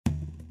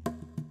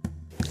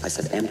I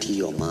said, empty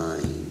your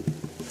mind.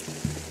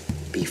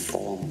 Be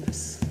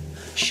formless,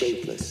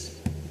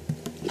 shapeless,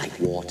 like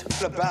water.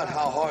 It's about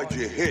how hard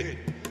you hit.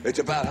 It's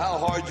about how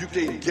hard you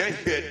can get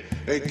hit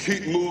and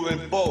keep moving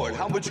forward.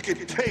 How much you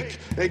can take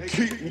and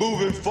keep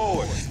moving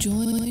forward.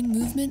 Join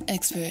movement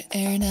expert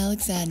Aaron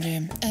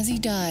Alexander as he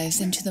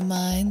dives into the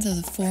minds of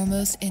the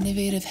foremost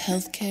innovative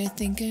healthcare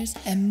thinkers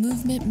and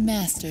movement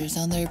masters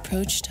on their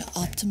approach to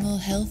optimal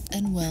health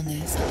and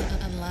wellness.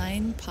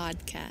 Align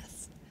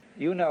Podcast.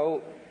 You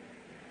know,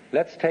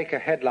 let's take a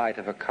headlight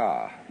of a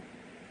car.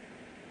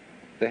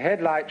 The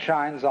headlight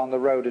shines on the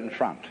road in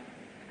front.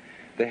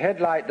 The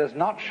headlight does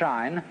not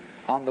shine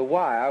on the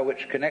wire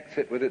which connects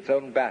it with its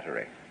own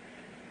battery.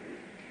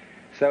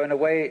 So in a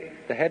way,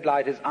 the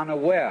headlight is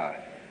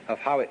unaware of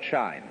how it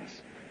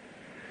shines.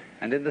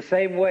 And in the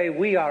same way,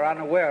 we are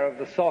unaware of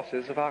the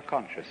sources of our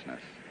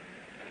consciousness.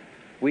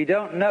 We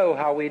don't know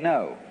how we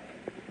know.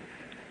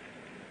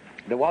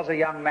 There was a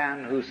young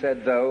man who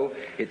said, though,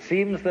 it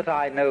seems that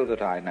I know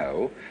that I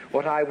know,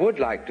 what I would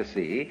like to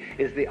see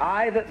is the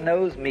eye that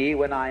knows me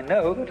when I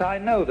know that I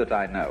know that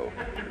I know.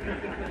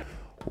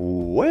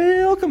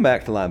 Welcome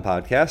back to Align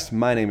Podcast.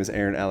 My name is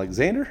Aaron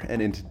Alexander,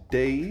 and in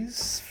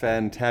today's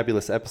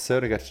fantabulous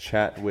episode, I got to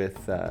chat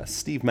with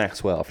Steve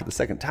Maxwell for the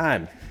second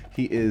time.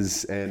 He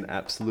is an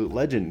absolute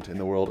legend in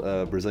the world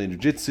of Brazilian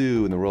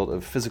Jiu-Jitsu, in the world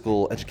of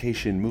physical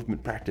education,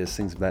 movement practice,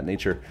 things of that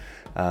nature.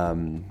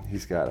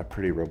 He's got a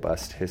pretty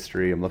robust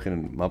history. I'm looking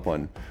him up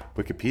on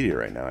Wikipedia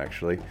right now,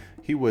 actually.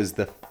 He was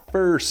the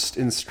first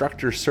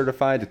instructor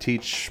certified to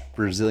teach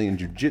Brazilian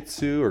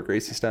Jiu-Jitsu or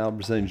Gracie-style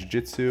Brazilian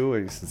Jiu-Jitsu. I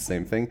guess it's the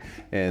same thing.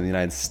 In the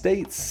United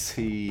States,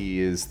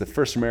 he is the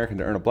first American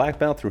to earn a black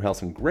belt through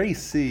Helson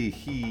Gracie.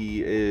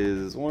 He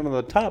is one of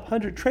the top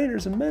 100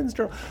 trainers in men's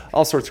drill.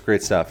 All sorts of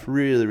great stuff.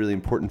 Really, really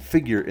important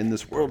figure in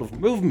this world of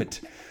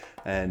movement.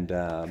 And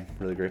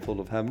really grateful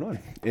to have him on.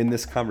 In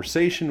this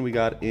conversation, we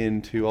got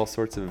into all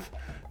sorts of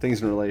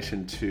things in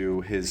relation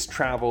to his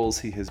travels.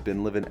 He has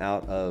been living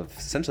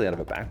essentially out of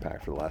a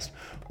backpack for the last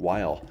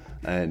while,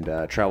 and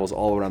travels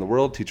all around the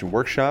world teaching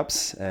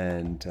workshops,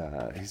 and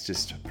he's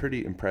just a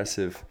pretty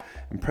impressive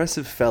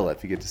fella.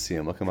 If you get to see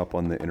him, look him up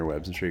on the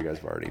interwebs. I'm sure you guys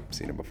have already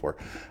seen him before.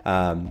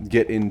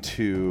 Get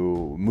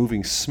into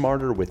moving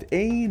smarter with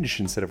age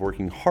instead of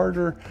working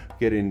harder.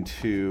 Get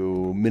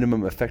into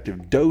minimum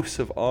effective dose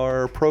of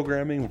our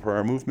programming for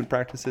our movement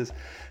practices.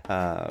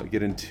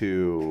 Get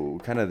into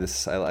kind of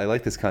this, I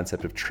like this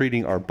concept of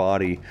treating our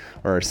body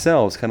or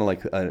ourselves kind of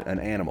like an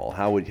animal.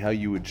 How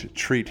you would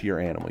treat your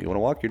animal. You want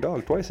to walk your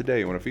dog twice a day.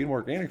 You want to feed him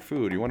organic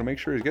food. You want to make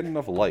sure he's getting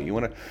enough light. You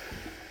want to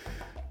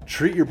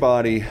treat your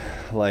body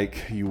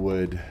like you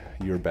would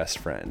your best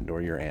friend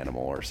or your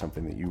animal or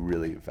something that you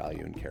really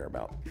value and care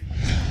about.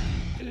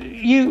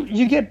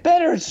 You get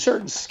better at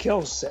certain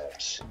skill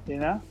sets, you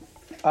know?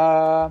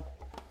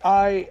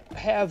 I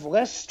have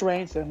less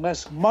strength and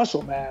less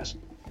muscle mass,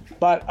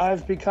 but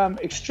I've become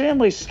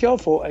extremely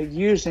skillful at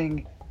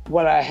using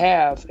what I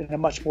have in a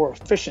much more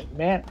efficient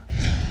manner.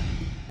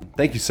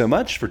 Thank you so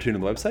much for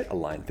tuning to the website,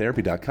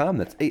 aligntherapy.com.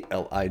 That's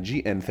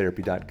ALIGN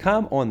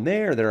therapy.com. On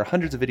there are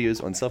hundreds of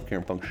videos on self-care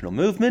and functional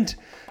movement.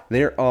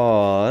 There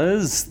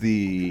is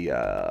the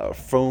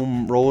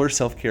foam roller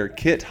self-care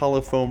kit,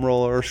 hollow foam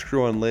roller,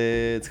 screw-on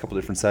lids, a couple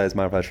different size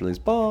modified release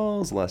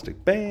balls,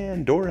 elastic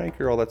band, door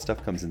anchor, all that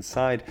stuff comes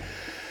inside.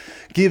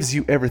 Gives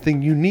you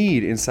everything you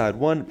need inside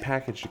one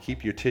package to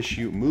keep your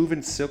tissue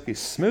moving silky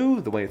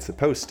smooth the way it's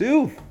supposed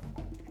to.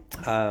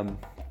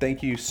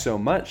 Thank you so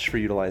much for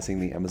utilizing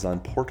the Amazon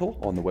portal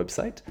on the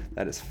website.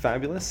 That is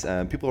fabulous.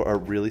 People are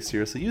really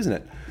seriously using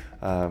it.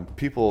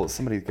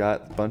 Somebody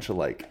got a bunch of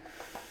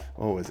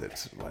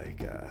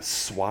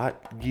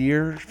SWAT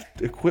gear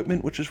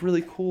equipment, which is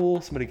really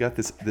cool. Somebody got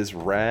this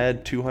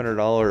rad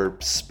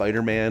 $200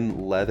 Spider-Man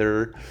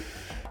leather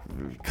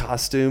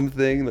costume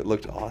thing that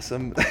looked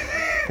awesome.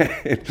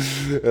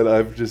 And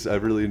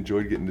I've really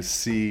enjoyed getting to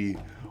see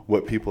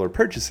what people are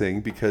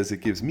purchasing because it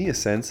gives me a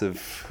sense of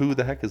who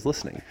the heck is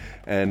listening.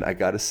 And I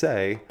gotta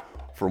say,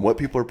 from what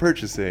people are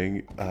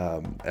purchasing,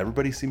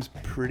 everybody seems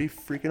pretty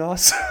freaking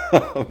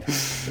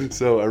awesome.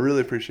 So I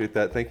really appreciate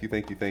that. Thank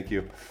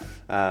you.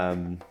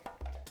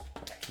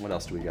 What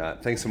else do we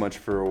got? Thanks so much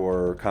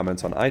for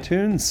comments on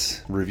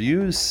iTunes,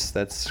 reviews.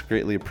 That's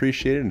greatly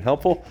appreciated and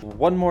helpful.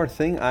 One more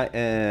thing. I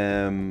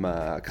am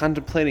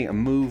contemplating a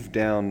move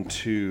down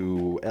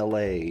to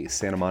LA,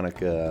 Santa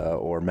Monica,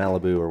 or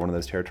Malibu, or one of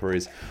those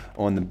territories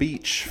on the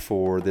beach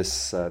for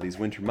these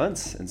winter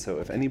months. And so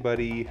if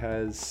anybody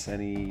has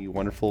any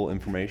wonderful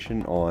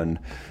information on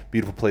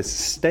beautiful places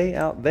to stay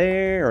out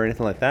there or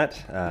anything like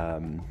that,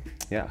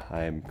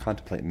 I am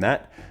contemplating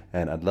that,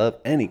 and I'd love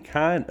any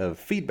kind of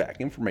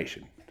feedback,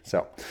 information.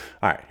 So,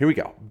 all right, here we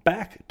go.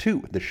 Back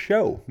to the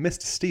show,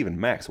 Mr. Stephen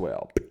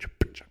Maxwell.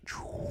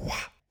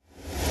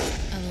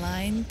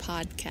 Align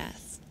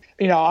Podcast.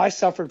 You know, I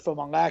suffered from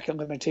a lack of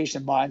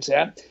limitation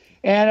mindset,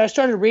 and I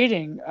started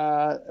reading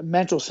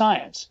mental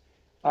science.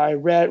 I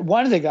read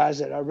one of the guys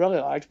that I really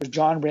liked was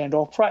John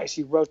Randolph Price.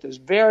 He wrote this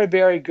very,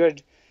 very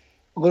good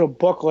little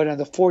booklet on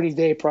the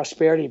 40-day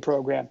prosperity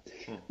program,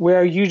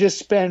 where you just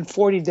spend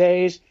 40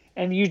 days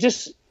and you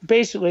just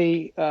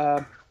basically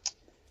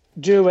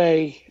do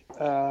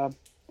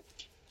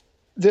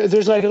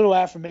there's like a little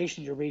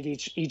affirmation you read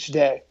each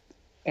day,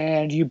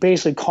 and you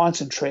basically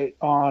concentrate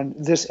on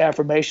this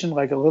affirmation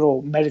like a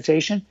little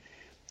meditation,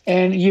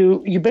 and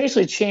you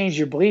basically change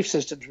your belief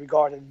systems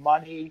regarding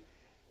money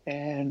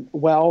and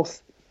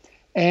wealth,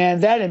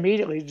 and that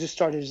immediately just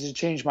started to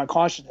change my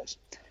consciousness.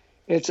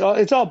 It's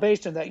all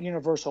based on that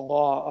universal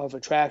law of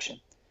attraction.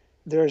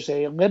 There's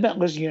a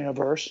limitless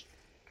universe,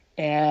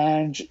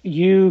 and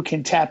you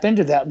can tap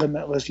into that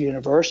limitless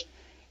universe,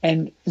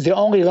 and the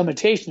only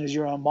limitation is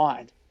your own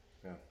mind,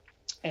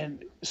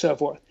 and so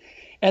forth.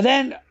 And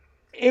then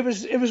it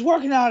was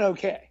working out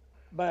okay,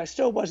 but I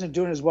still wasn't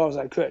doing as well as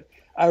I could.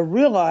 I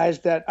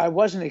realized that I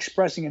wasn't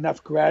expressing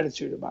enough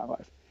gratitude in my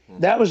life.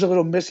 That was a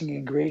little missing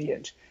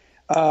ingredient.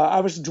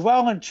 I was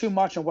dwelling too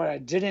much on what I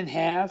didn't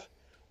have,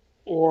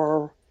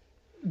 or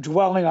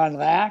dwelling on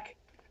lack.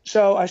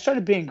 So I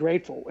started being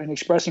grateful and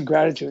expressing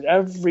gratitude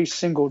every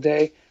single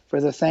day for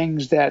the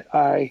things that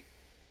I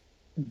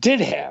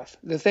did have,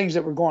 the things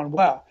that were going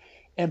well.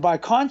 And by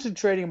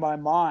concentrating my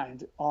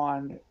mind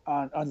on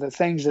the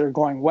things that are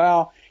going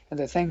well and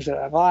the things that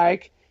I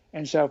like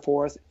and so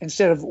forth,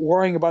 instead of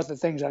worrying about the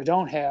things I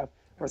don't have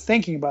or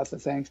thinking about the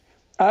things,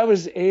 I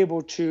was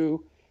able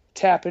to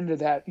tap into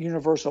that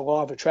universal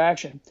law of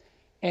attraction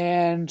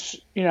and,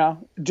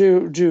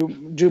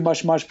 do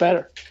much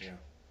better.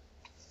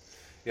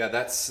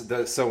 Yeah,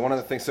 so one of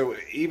the things. So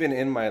even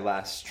in my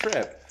last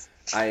trip,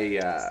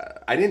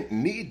 I didn't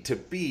need to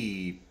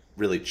be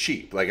really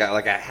cheap. I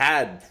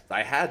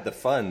had the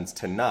funds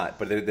to not,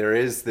 but there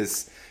is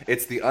this.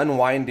 It's the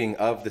unwinding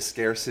of the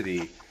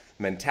scarcity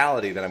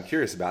mentality that I'm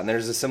curious about, and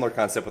there's a similar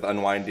concept with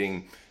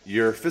unwinding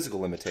your physical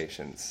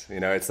limitations.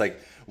 It's like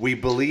we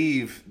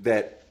believe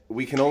that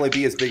we can only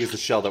be as big as the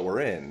shell that we're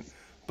in,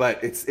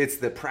 but it's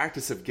the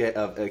practice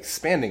of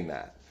expanding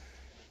that.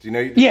 Do you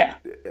know? Yeah.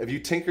 Have you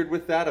tinkered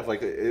with that? I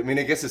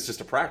guess it's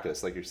just a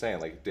practice, like you're saying,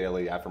 like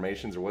daily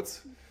affirmations, or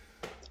what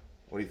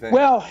do you think?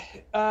 Well,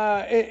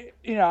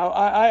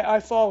 I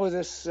follow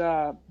this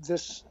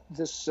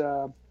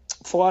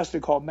philosophy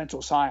called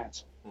mental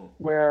science,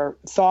 where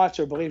thoughts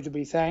are believed to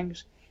be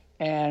things,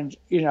 and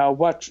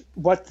what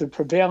the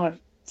prevalent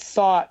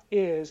thought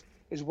is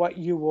what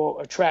you will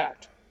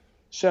attract.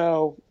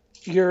 So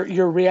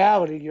your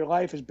reality, your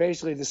life, is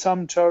basically the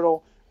sum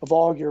total of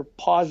all your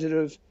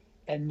positive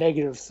and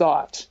negative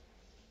thoughts.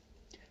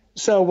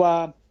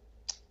 So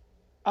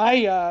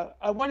I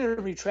wanted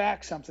to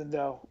retract something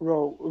though,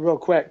 real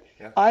quick.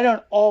 Yeah. I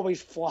don't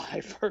always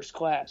fly first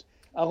class.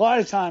 A lot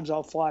of times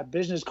I'll fly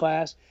business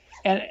class,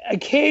 and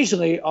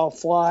occasionally I'll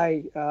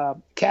fly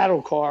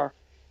cattle car.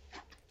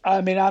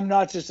 I mean, I'm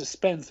not just a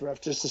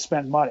spendthrift just to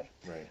spend money.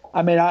 Right.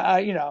 I mean, I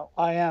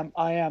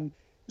am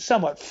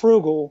somewhat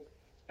frugal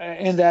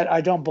in that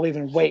I don't believe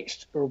in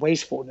waste or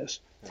wastefulness,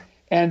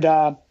 and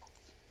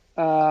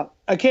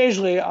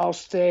occasionally I'll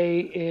stay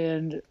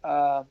in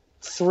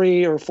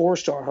 3 or 4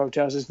 star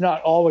hotels. It's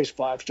not always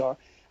 5-star,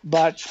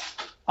 but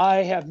I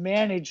have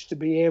managed to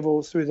be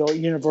able, through the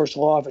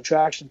universal law of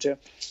attraction, to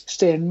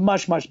stay in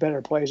much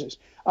better places.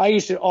 I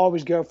used to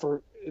always go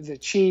for the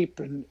cheap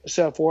and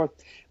so forth,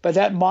 but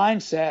that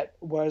mindset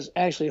was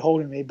actually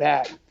holding me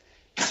back.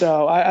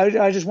 So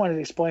I just wanted to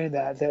explain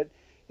that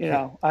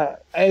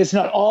it's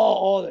not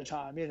all the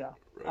time.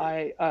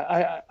 Right.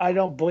 I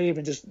don't believe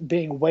in just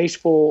being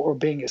wasteful or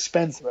being a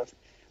spendthrift.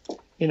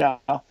 You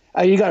got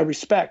to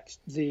respect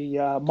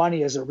the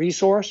money as a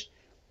resource,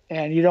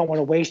 and you don't want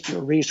to waste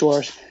your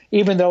resource.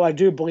 Even though I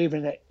do believe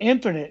in an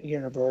infinite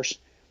universe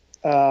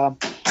and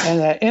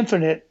an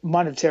infinite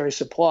monetary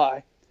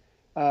supply,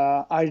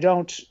 I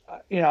don't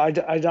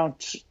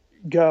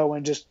go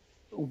and just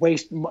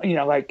waste,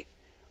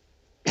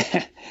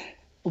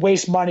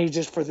 waste money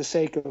just for the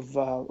sake of,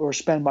 or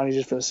spend money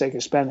just for the sake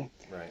of spending.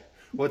 Right.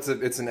 Well,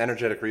 it's an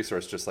energetic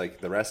resource, just like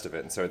the rest of it,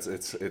 and so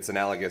it's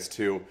analogous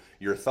to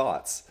your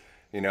thoughts,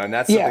 and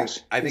that's something.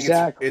 Yes, I think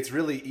exactly. It's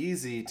really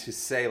easy to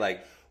say,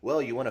 like,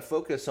 well, you want to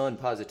focus on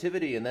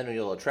positivity, and then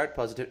you'll attract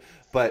positivity,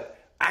 but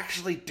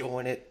actually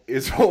doing it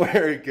is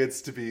where it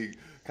gets to be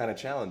kind of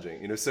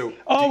challenging, So.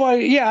 Well,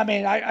 yeah. I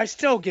mean, I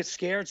still get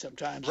scared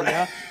sometimes,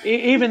 right.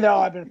 Even though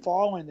I've been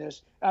following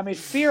this. I mean,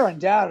 fear and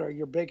doubt are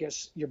your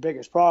biggest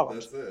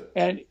problems. That's it.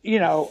 And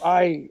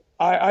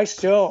I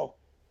still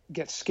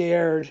get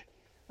scared.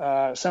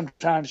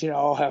 Sometimes,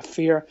 I'll have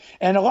fear.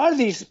 And a lot of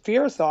these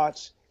fear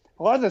thoughts,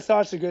 a lot of the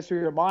thoughts that go through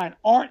your mind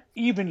aren't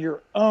even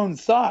your own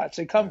thoughts.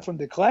 They come from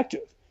the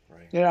collective.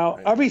 Right.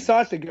 Every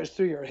thought that goes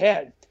through your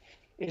head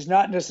is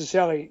not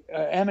necessarily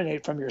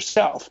emanate from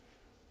yourself.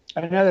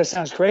 I know that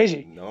sounds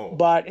crazy,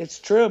 but it's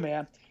true,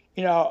 man.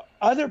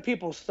 Other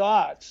people's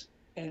thoughts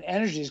and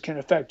energies can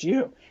affect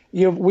you.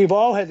 We've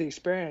all had the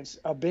experience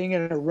of being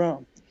in a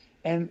room,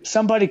 and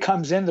somebody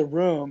comes in the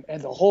room,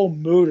 and the whole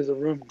mood of the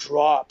room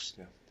drops.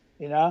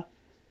 Yeah.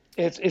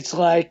 It's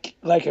like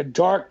a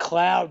dark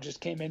cloud just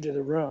came into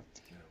the room,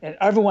 and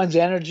everyone's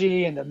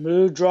energy and the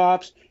mood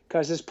drops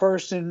because this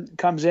person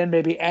comes in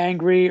maybe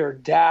angry or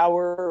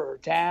dour or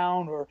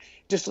down or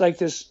just like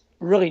this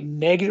really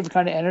negative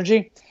kind of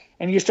energy,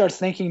 and you start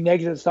thinking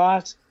negative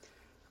thoughts,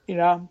 you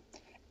know.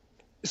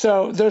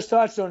 So those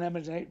thoughts don't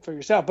emanate for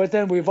yourself. But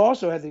then we've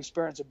also had the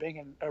experience of being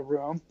in a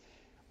room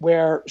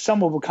where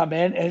someone will come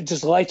in and it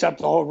just lights up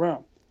the whole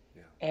room.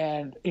 Yeah.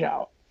 And, you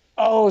know,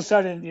 all of a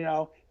sudden, you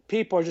know,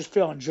 people are just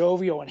feeling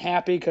jovial and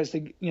happy because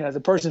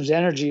the person's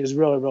energy is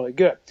really, really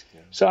good.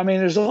 Yeah. So, I mean,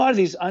 there's a lot of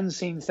these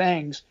unseen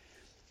things.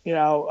 You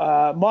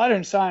know,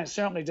 modern science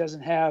certainly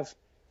doesn't have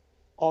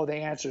all the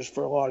answers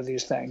for a lot of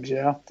these things, you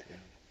know.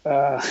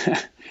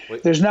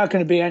 There's not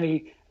going to be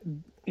any,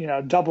 you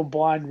know,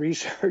 double-blind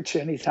research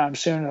anytime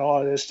soon and all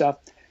of this stuff.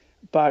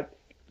 But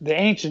the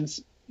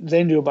ancients,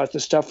 they knew about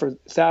this stuff for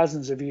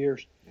thousands of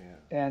years. Yeah.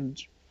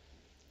 And,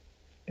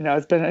 you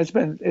know,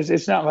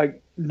 it's not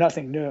like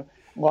nothing new.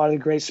 A lot of the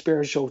great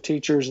spiritual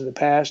teachers of the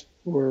past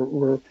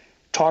were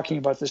talking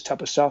about this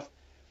type of stuff.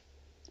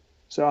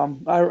 So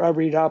I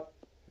read up.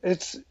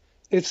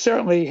 It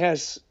certainly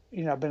has,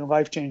 you know, been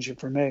life-changing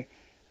for me.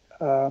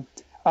 I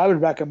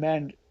would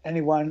recommend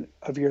anyone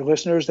of your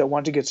listeners that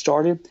want to get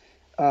started,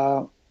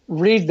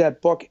 read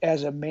that book,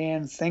 As a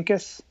Man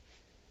Thinketh.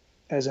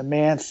 As a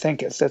Man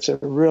Thinketh. That's a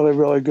really,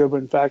 really good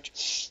one. In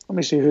fact, let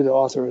me see who the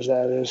author of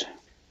that is.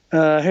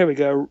 Here we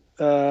go.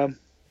 The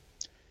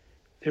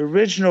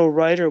original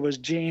writer was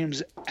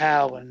James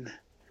Allen.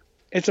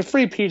 It's a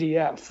free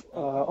PDF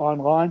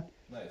online.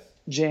 Nice.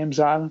 James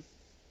Allen.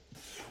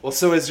 Well,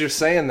 so as you're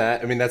saying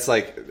that, I mean, that's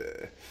like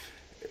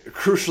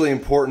crucially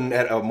important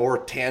at a more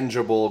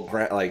tangible,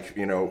 like,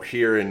 you know,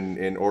 here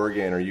in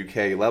Oregon or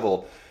UK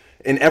level,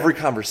 in every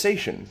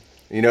conversation.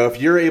 You know,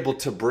 if you're able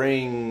to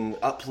bring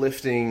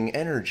uplifting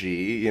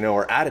energy, you know,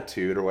 or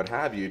attitude or what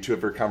have you to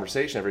every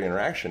conversation, every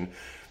interaction,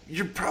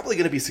 you're probably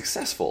going to be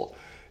successful.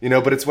 You know,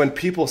 but it's when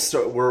people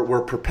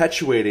we're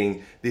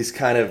perpetuating these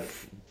kind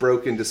of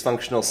broken,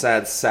 dysfunctional,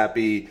 sad,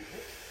 sappy,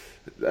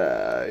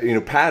 you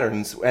know,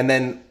 patterns, and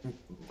then,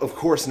 of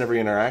course, in every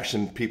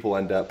interaction, people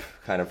end up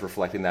kind of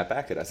reflecting that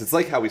back at us. It's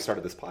like how we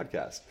started this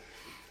podcast.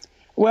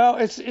 Well,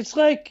 it's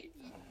like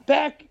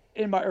back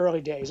in my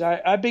early days,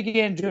 I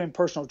began doing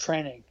personal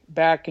training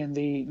back in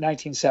the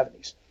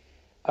 1970s.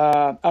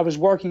 I was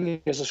working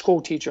as a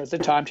school teacher at the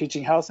time,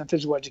 teaching health and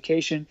physical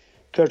education,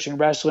 coaching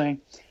wrestling.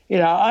 You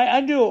know,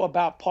 I knew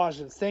about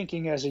positive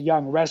thinking as a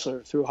young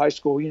wrestler through high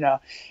school. You know,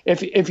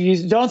 if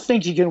you don't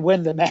think you can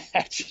win the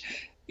match,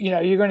 you know,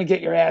 you're going to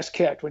get your ass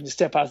kicked when you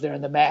step out there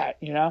in the mat,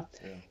 you know.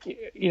 Yeah.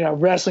 You know,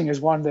 wrestling is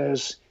one of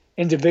those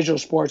individual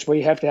sports where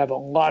you have to have a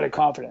lot of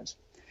confidence.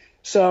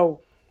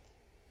 So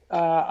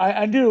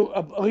I knew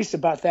at least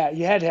about that.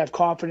 You had to have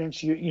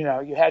confidence. You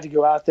know, you had to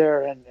go out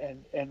there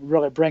and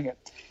really bring it.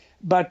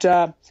 But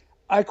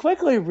I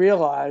quickly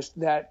realized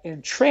that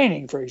in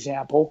training, for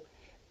example,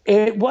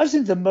 it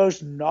wasn't the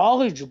most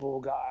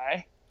knowledgeable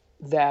guy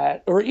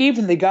or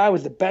even the guy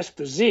with the best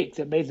physique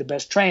that made the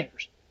best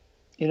trainers.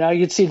 You know,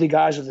 you'd see the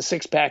guys with the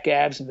six-pack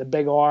abs and the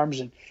big arms,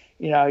 and,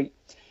 you know,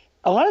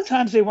 a lot of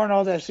times they weren't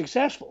all that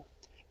successful.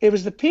 It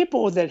was the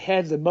people that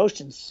had the most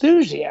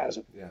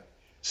enthusiasm. Yeah.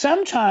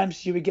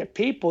 Sometimes you would get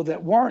people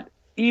that weren't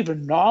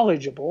even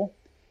knowledgeable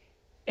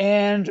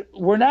and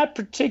were not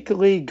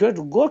particularly good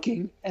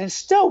looking and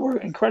still were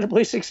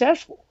incredibly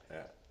successful.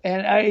 Yeah.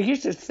 And I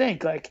used to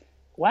think, like,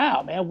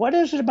 wow, man, what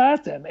is it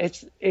about them?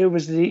 It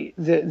was the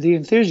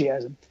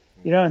enthusiasm.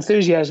 You know,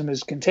 enthusiasm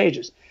is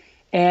contagious.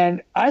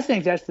 And I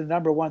think that's the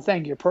number one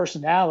thing, your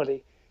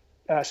personality,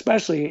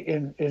 especially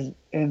in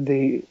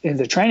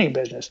the training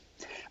business.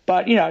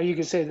 But, you know, you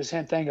can say the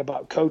same thing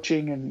about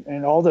coaching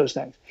and all those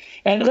things.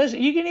 And listen,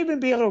 you can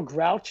even be a little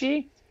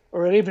grouchy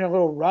or even a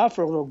little rough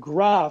or a little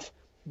gruff,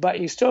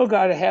 but you still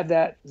got to have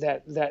that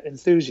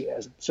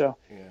enthusiasm. So,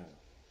 yeah.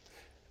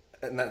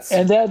 And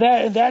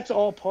that's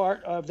all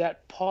part of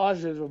that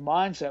positive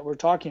mindset we're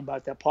talking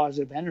about, that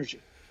positive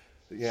energy.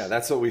 Yeah,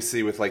 that's what we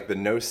see with like the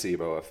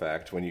nocebo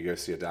effect when you go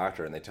see a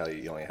doctor and they tell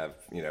you only have,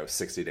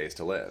 60 days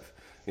to live.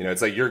 You know,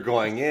 it's like you're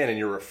going in and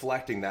you're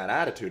reflecting that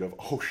attitude of,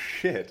 oh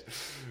shit,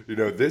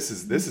 this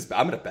is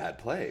I'm in a bad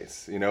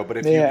place. But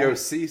if you go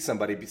see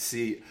somebody,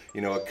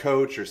 a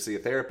coach or see a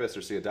therapist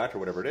or see a doctor,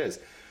 whatever it is,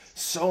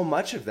 so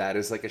much of that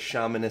is like a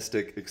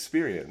shamanistic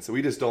experience.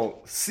 We just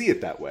don't see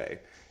it that way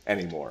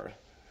anymore.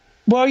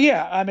 Well,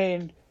 yeah, I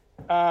mean,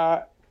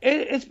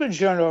 it's been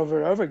shown over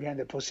and over again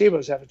that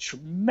placebos have a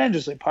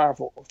tremendously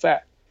powerful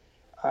effect.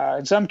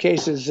 In some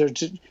cases, they're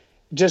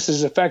just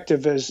as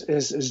effective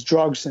as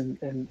drugs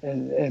and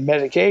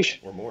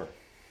medication.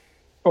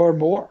 Or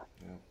more.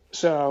 Yeah.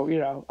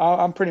 So,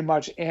 I'm pretty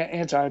much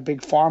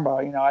anti-big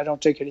pharma. I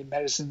don't take any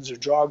medicines or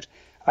drugs.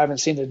 I haven't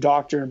seen a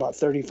doctor in about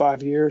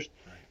 35 years.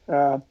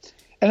 Right.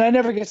 And I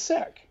never get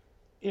sick.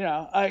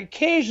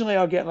 Occasionally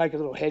I'll get like a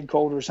little head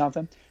cold or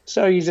something.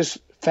 So you just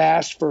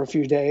fast for a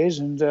few days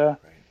and,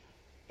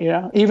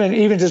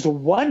 even just a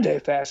 1 day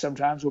fast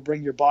sometimes will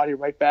bring your body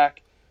right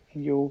back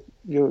and you'll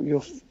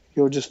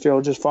just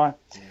feel just fine.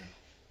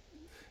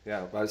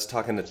 Yeah, I was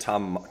talking to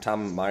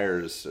Tom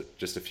Myers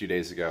just a few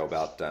days ago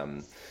about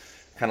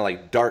kind kind of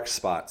like dark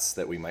spots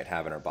that we might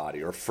have in our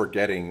body, or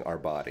forgetting our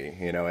body,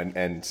 you know,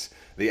 and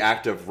the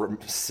act of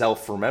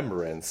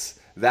self-remembrance,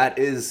 that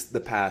is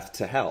the path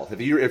to health. If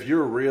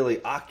you're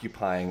really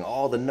occupying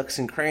all the nooks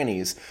and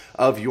crannies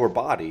of your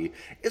body,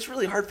 it's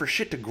really hard for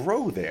shit to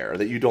grow there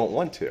that you don't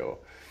want to,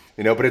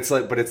 you know. But it's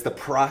the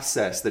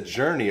process, the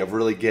journey of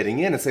really getting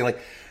in and saying,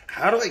 like,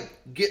 how do I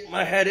get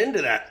my head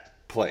into that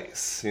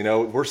place? You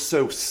know, we're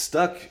so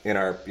stuck in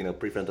our, you know,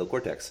 prefrontal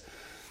cortex.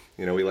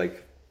 You know,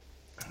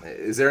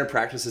 is there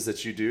practices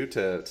that you do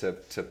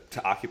to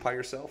occupy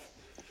yourself?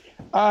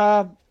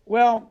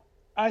 Well,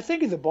 I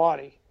think of the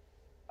body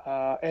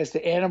as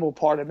the animal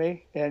part of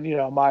me, and, you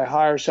know, my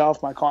higher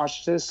self, my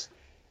consciousness,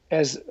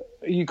 as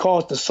you call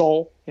it, the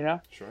soul, you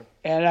know. Sure.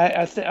 And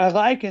I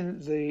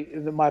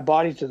liken my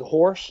body to the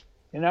horse,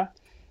 you know,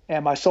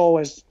 and my soul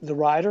is the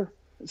rider.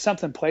 It's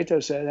something Plato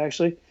said,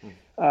 actually.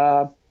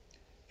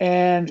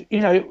 And, you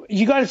know,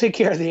 you got to take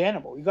care of the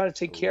animal. You got to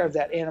take care of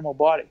that animal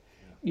body.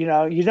 You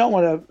know, you don't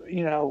want to,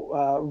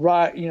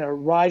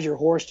 ride your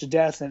horse to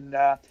death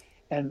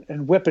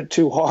and whip it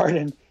too hard,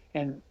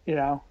 and you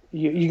know,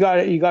 you got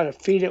to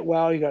feed it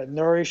well. You got to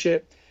nourish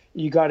it.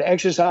 You got to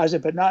exercise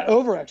it, but not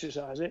over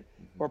exercise it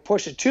or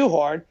push it too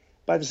hard.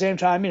 But at the same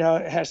time, you know,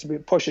 it has to be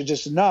push it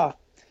just enough.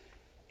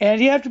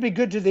 And you have to be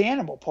good to the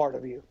animal part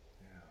of you.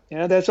 You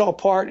know, that's all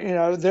part. You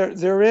know,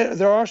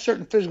 there are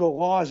certain physical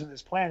laws in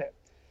this planet.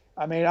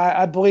 I mean,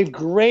 I believe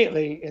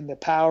greatly in the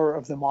power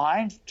of the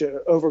mind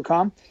to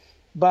overcome.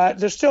 But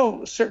there's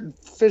still certain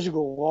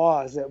physical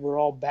laws that we're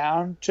all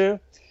bound to.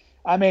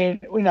 I mean,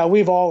 you know,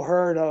 we've all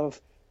heard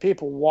of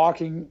people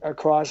walking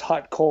across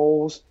hot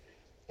coals,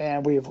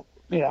 and we've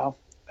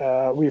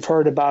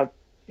heard about,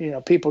 you know,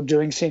 people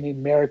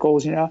seeing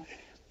miracles. You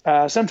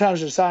know,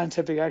 sometimes there's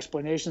scientific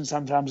explanation,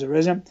 sometimes there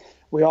isn't.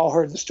 We all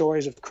heard the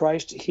stories of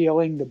Christ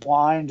healing the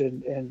blind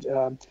and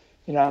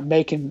you know,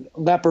 making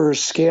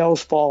lepers'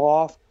 scales fall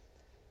off,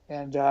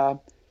 and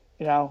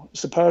you know,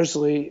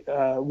 supposedly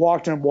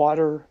walked in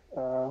water.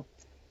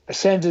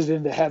 Ascended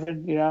into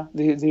heaven. You know,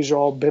 these are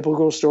all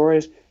biblical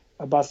stories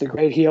about the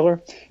great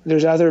healer.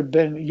 There's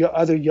been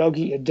other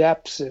yogi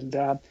adepts, and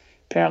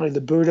apparently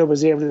the Buddha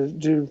was able to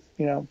do,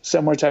 you know,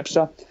 similar type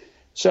stuff.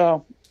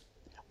 So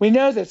we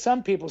know that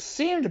some people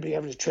seem to be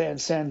able to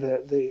transcend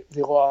the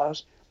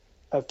laws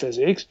of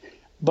physics,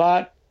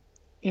 but,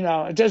 you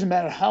know, it doesn't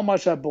matter how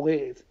much I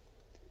believe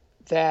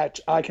that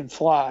I can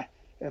fly.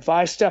 If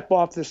I step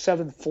off the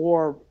 7th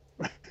floor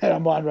that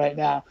I'm on right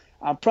now,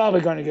 I'm probably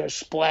going to get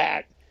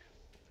splat,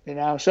 you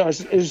know. So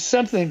it's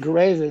something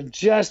greater than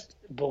just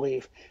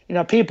belief. You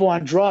know, people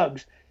on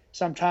drugs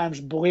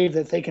sometimes believe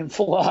that they can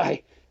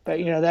fly, but,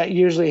 you know, that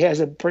usually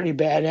has a pretty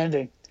bad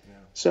ending. Yeah.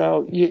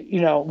 So,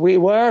 you know, we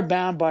are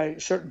bound by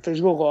certain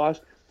physical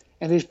laws,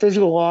 and these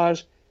physical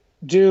laws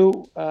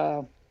do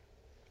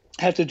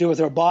have to do with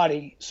our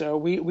body. So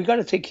we got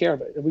to take care of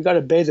it. We got to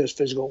obey those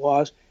physical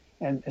laws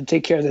and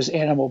take care of this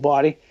animal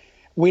body.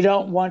 We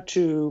don't want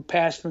to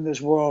pass from this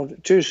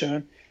world too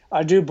soon.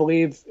 I do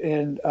believe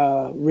in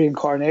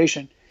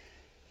reincarnation,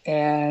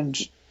 and,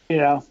 you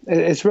know,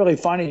 it's really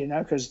funny, you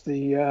know, because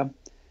the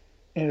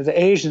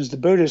Asians, the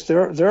Buddhists,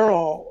 they're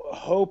all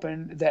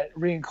hoping that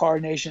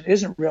reincarnation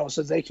isn't real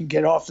so they can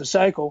get off the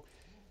cycle,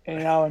 you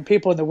know. And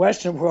people in the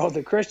Western world,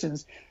 the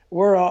Christians,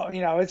 we're all,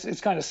 you know, it's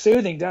kind of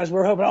soothing to us.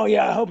 We're hoping, oh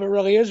yeah, I hope it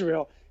really is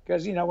real,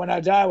 because, you know, when I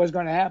die, what's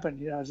going to happen?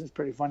 You know, it's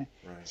pretty funny.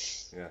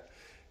 Right. Yeah.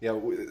 Yeah.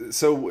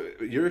 So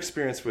your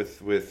experience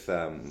with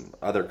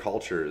other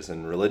cultures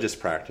and religious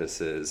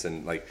practices,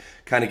 and like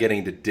kind of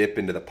getting to dip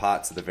into the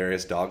pots of the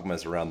various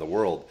dogmas around the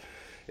world,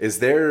 is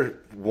there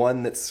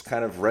one that's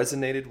kind of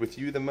resonated with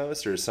you the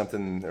most, or is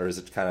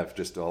it kind of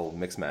just all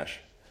mix mash?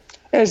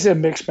 It's a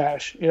mix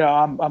mash. You know,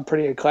 I'm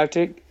pretty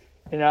eclectic.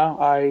 You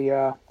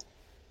know,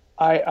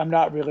 I'm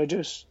not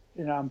religious.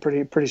 You know, I'm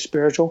pretty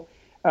spiritual.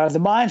 The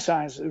mind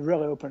science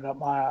really opened up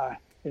my eye.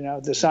 You know,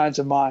 the science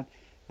of mind.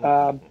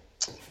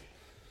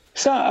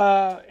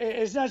 So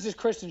it's not just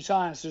Christian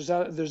Science.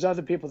 There's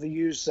other people that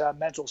use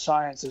mental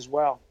science as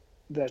well.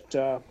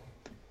 That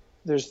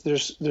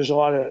there's a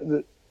lot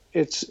of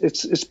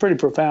it's pretty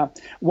profound.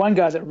 One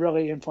guy that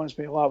really influenced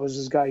me a lot was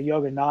this guy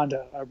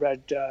Yogananda. I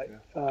read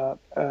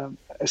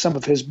some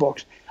of his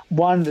books.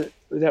 One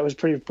that was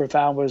pretty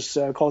profound was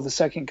called The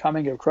Second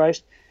Coming of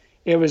Christ.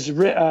 It was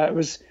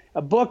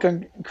a book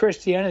on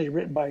Christianity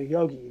written by a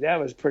yogi.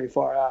 That was pretty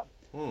far out.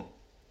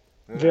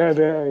 Very,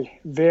 very,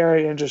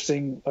 very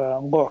interesting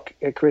look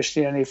at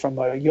Christianity from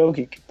a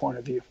yogic point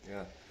of view.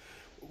 Yeah.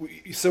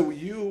 So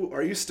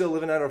are you still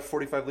living out of a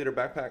 45-liter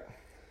backpack?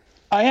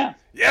 I am.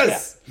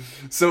 Yes. Yeah.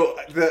 So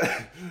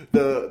that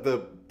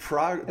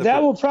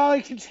will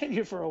probably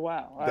continue for a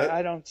while.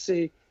 I don't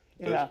see.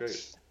 That's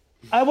great.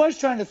 I was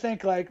trying to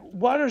think, like,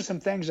 what are some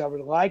things I would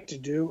like to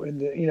do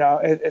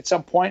at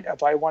some point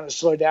if I want to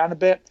slow down a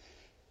bit.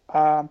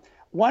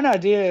 One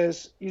idea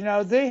is, you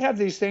know, they have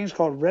these things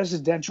called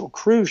residential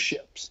cruise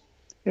ships.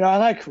 You know, I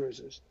like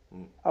cruises.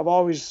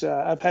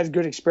 I've had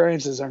good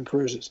experiences on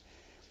cruises.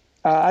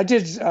 I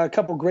did a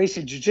couple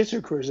Gracie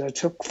Jiu-Jitsu cruises. I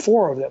took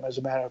 4 of them, as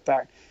a matter of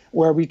fact,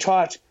 where we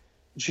taught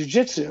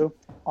jiu-jitsu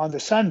on the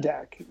sun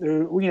deck.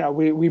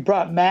 We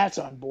brought mats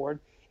on board,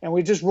 and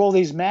we just roll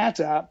these mats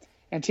out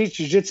and teach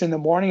jiu-jitsu in the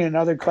morning and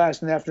another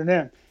class in the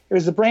afternoon. It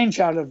was the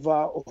brainchild of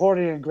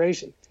Jorge and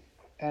Gracie.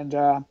 And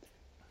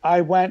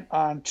I went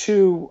on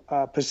 2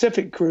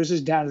 Pacific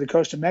cruises down to the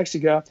coast of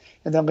Mexico,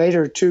 and then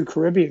later 2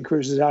 Caribbean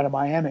cruises out of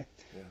Miami.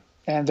 Yeah.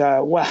 And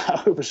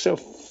wow, it was so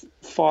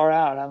far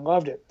out. I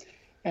loved it.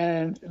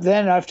 And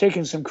then I've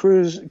taken some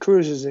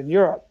cruises in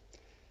Europe.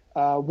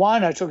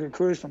 One, I took a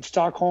cruise from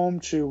Stockholm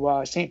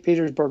to St.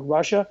 Petersburg,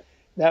 Russia.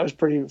 That was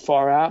pretty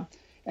far out.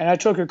 And I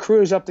took a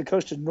cruise up the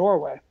coast of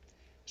Norway.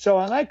 So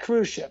I like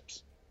cruise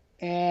ships.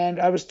 And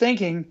I was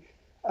thinking,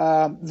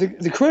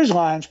 the cruise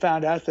lines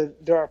found out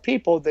that there are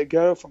people that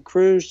go from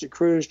cruise to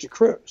cruise to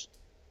cruise.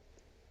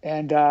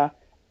 And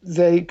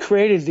they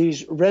created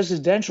these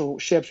residential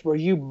ships where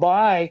you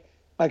buy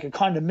like a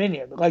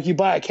condominium, like you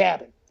buy a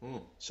cabin.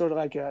 Sort of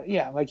like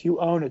like you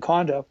own a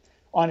condo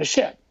on a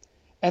ship,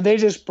 and they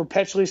just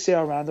perpetually sail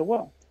around the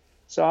world.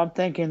 So I'm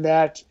thinking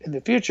that in the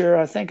future,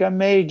 I think I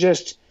may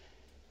just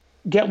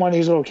get one of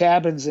these little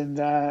cabins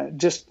and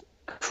just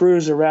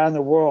cruise around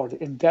the world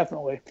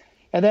indefinitely.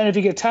 And then if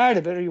you get tired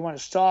of it or you want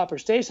to stop or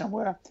stay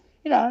somewhere,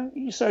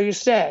 so you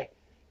stay,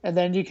 and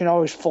then you can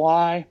always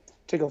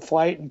take a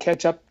flight and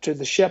catch up to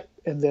the ship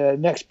in the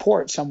next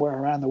port somewhere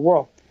around the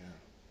world.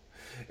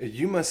 Yeah.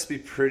 You must be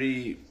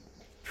pretty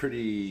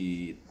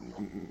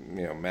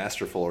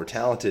masterful or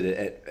talented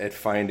at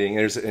finding.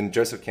 There's in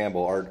Joseph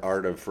Campbell,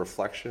 Art of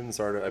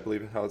Reflections, I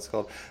believe how it's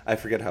called. I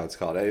forget how it's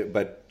called,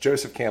 but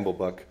Joseph Campbell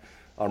book.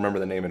 I'll remember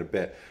the name in a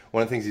bit.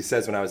 One of the things he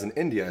says, when I was in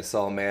India, I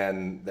saw a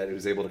man that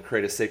was able to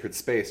create a sacred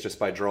space just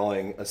by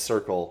drawing a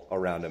circle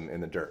around him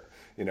in the dirt.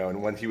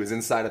 And when he was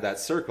inside of that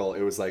circle,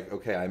 it was like,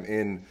 okay, I'm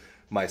in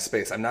my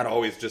space. I'm not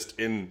always just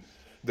in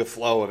the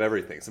flow of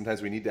everything.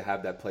 Sometimes we need to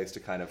have that place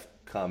to kind of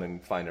come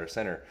and find our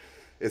center.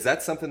 Is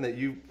that something that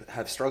you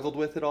have struggled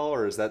with at all,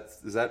 or does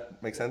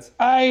that make sense?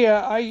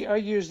 I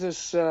use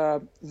this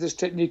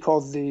technique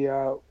called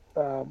the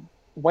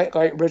white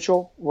light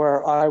ritual,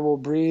 where I will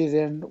breathe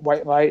in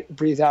white light,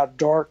 breathe out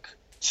dark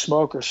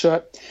smoke or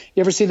soot.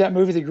 You ever see that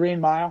movie, The Green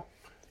Mile?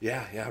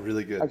 Yeah,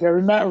 really good. Okay,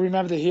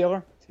 remember the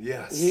healer?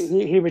 Yes.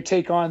 He would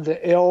take on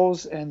the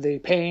ills and the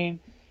pain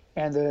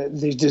and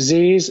the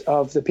disease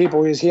of the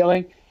people he was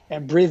healing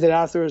and breathe it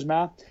out through his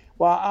mouth.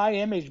 Well, I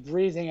image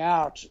breathing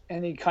out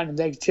any kind of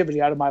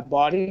negativity out of my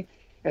body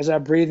as I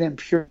breathe in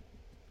pure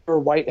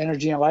white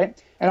energy and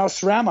light. And I'll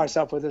surround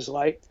myself with this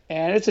light.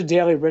 And it's a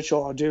daily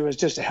ritual I'll do. It's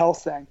just a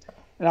health thing.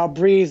 And I'll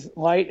breathe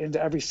light into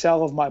every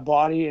cell of my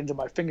body, into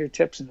my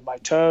fingertips, into my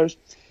toes.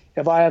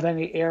 If I have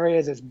any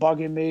area that's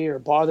bugging me or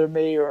bothering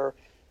me or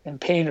in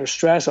pain or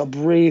stress, I'll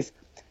breathe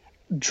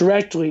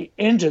directly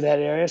into that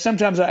area.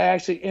 Sometimes I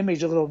actually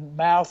image a little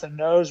mouth and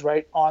nose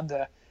right on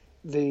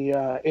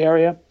the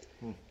area.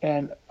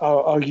 And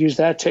I'll use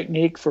that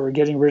technique for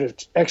getting rid of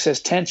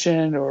excess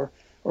tension or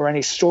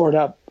any stored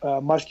up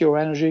muscular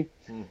energy.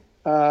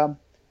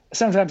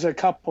 Sometimes I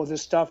couple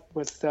this stuff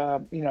with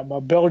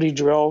mobility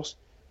drills.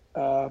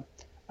 I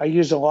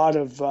use a lot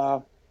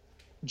of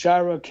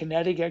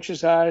gyrokinetic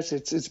exercise.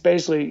 It's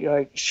basically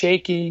like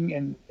shaking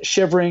and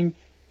shivering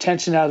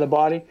tension out of the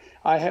body.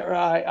 I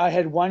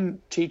had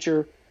one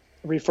teacher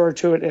refer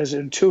to it as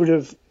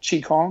intuitive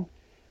Qigong.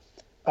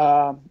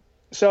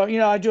 So,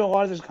 I do a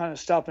lot of this kind of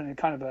stuff in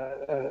kind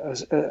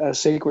of a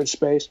sacred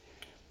space.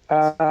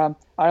 I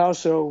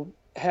also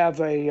have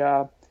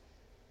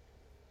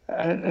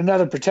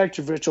another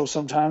protective ritual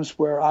sometimes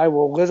where I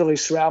will literally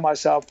surround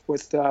myself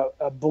with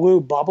a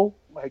blue bubble,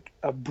 like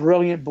a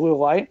brilliant blue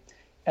light,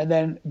 and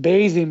then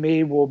bathing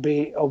me will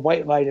be a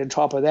white light on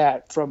top of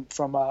that from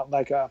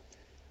like a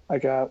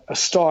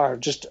star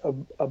just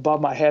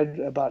above my head,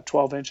 about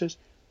 12 inches.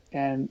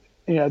 And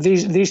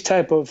these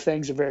type of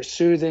things are very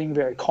soothing,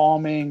 very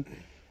calming.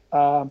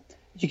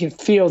 You can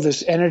feel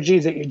this energy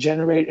that you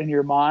generate in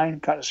your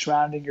mind kind of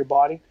surrounding your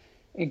body.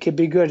 It can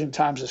be good in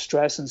times of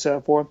stress and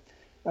so forth.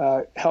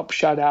 Help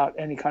shut out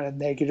any kind of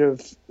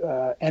negative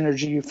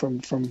energy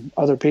from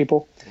other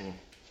people.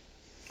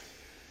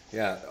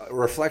 Yeah,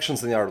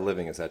 Reflections in the Art of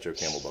Living is that Joe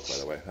Campbell book, by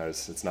the way.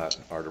 It's not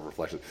Art of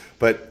Reflection.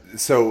 But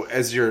so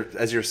as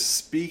you're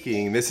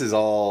speaking, this is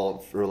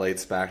all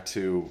relates back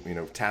to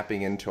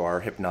tapping into our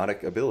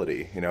hypnotic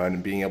ability,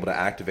 and being able to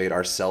activate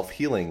our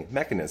self-healing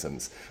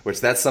mechanisms,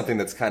 which that's something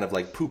that's kind of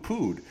like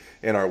poo-pooed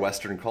in our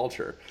Western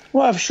culture.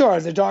 Well, sure,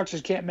 the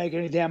doctors can't make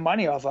any damn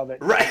money off of it.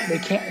 Right. They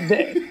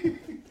can't.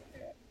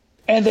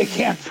 And they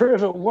can't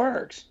prove it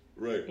works.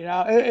 Right.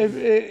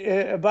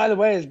 By the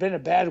way, it's been a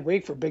bad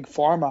week for Big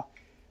Pharma.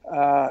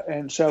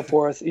 And so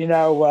forth.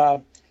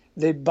 The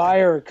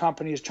Bayer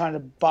company is trying to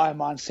buy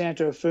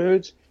Monsanto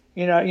Foods.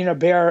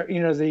 Bayer.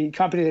 The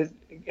company that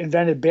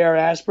invented Bayer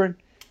aspirin.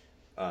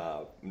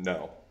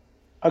 No.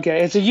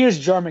 Okay, it's a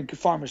huge German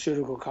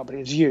pharmaceutical company.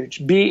 It's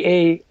huge,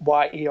 Bayer.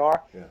 Yeah.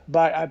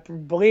 But I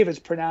believe it's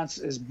pronounced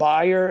as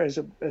Bayer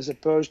as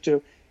opposed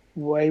to the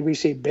way we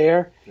say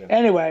Bayer. Yeah.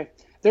 Anyway,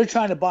 they're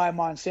trying to buy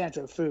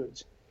Monsanto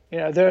Foods.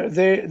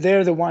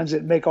 They're the ones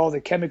that make all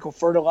the chemical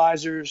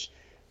fertilizers.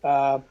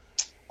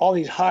 all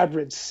these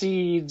hybrid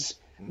seeds.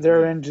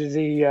 They're into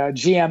the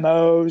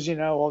GMOs,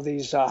 all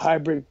these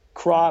hybrid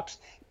crops,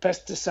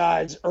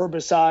 pesticides,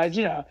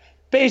 herbicides,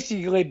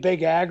 basically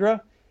big agri,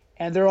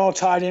 and they're all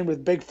tied in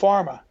with big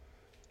pharma.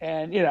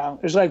 And,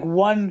 there's like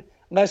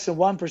less than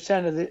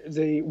 1% of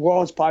the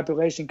world's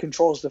population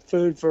controls the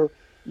food for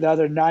the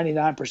other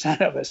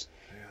 99% of us.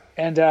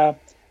 Yeah. And,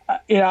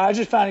 I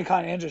just found it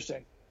kind of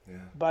interesting. Yeah.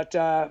 But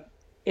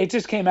it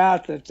just came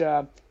out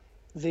that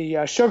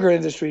the sugar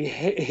industry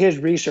hid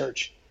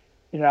research,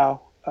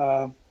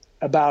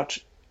 about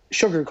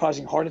sugar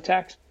causing heart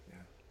attacks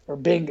or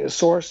being a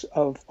source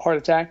of heart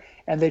attack.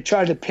 And they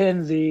tried to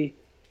pin the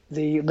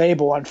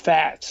label on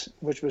fats,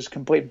 which was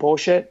complete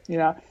bullshit,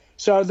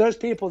 So those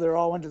people, they're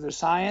all into the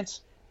science,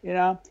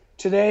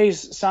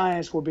 Today's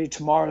science will be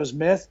tomorrow's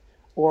myth,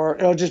 or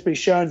it'll just be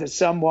shown that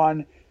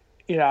someone,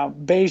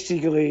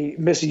 basically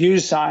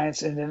misused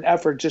science in an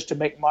effort just to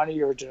make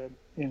money or to,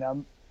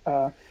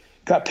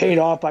 got paid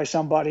off by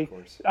somebody.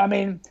 I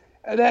mean,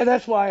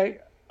 that's why,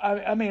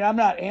 I'm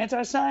not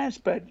anti-science,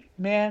 but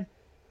man,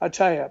 I'll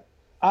tell you,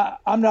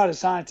 I'm not a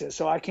scientist,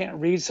 so I can't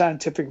read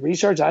scientific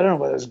research. I don't know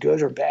whether it's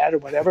good or bad or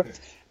whatever,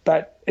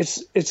 but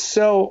it's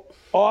so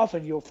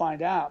often you'll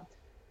find out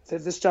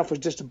that this stuff was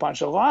just a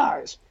bunch of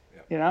lies.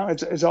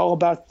 It's all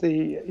about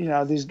the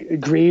these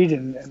greed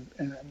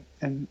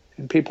and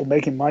people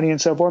making money and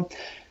so forth.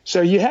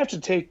 So you have to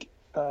take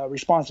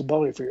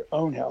responsibility for your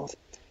own health.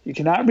 You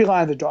cannot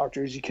rely on the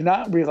doctors. You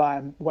cannot rely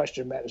on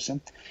Western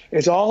medicine.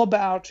 It's all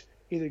about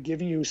either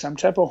giving you some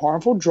type of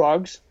harmful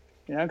drugs,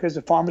 because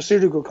the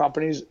pharmaceutical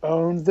companies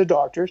own the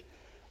doctors,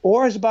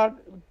 or it's about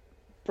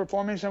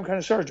performing some kind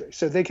of surgery.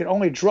 So they can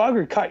only drug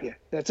or cut you.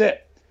 That's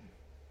it.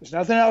 There's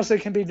nothing else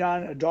that can be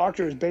done. A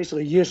doctor is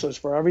basically useless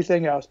for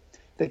everything else.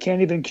 They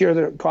can't even cure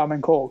the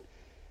common cold.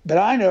 But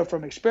I know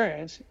from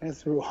experience and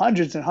through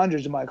hundreds and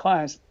hundreds of my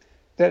clients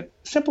that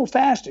simple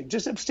fasting,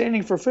 just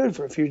abstaining for food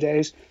for a few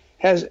days,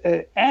 has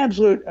an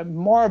absolute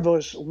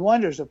marvelous,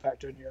 wondrous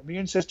effect on your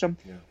immune system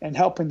and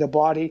helping the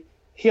body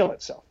heal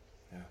itself.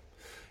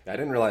 I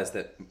didn't realize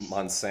that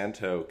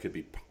Monsanto could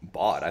be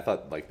bought. I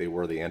thought they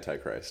were the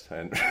Antichrist.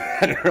 I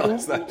didn't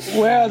realize that.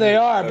 Well, they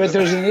are, but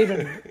there's an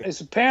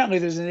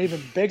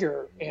even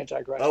bigger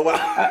Antichrist. Oh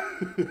wow!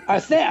 I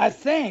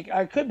think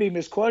I could be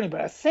misquoting, but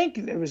I think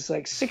it was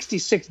like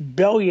 $66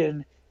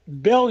 billion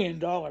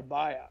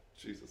buyout.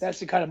 Jesus.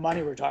 That's the kind of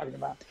money we're talking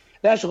about.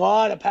 That's a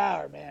lot of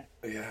power, man.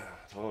 Yeah,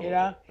 totally.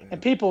 Yeah.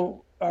 And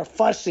people are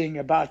fussing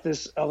about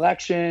this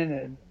election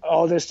and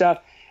all this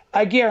stuff.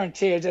 I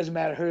guarantee it doesn't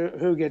matter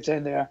who gets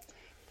in there.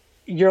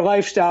 Your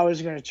lifestyle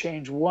is going to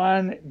change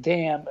one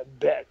damn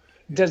bit.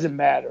 It doesn't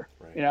matter.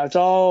 Right. It's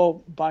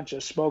all a bunch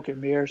of smoke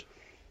and mirrors.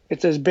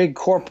 It's those big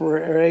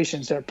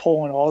corporations that are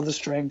pulling all the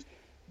strings.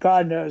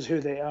 God knows who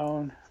they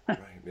own. Right.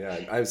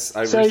 Yeah.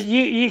 So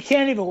you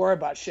can't even worry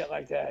about shit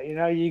like that.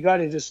 You got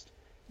to just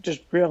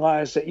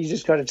realize that you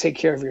just got to take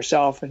care of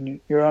yourself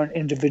and your own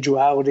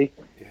individuality.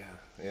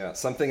 Yeah.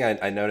 Something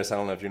I noticed. I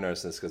don't know if you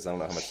noticed this because I don't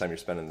know how much time you're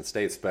spending in the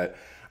States, but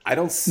I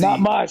don't see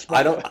not much.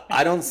 I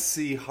don't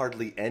see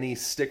hardly any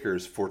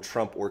stickers for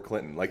Trump or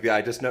Clinton.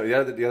 I just know the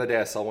other day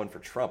I saw one for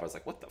Trump. I was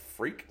like, what the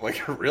freak?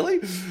 Really?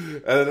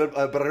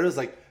 But I was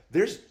like,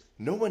 there's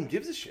no one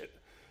gives a shit.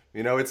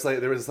 It's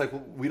like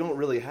we don't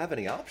really have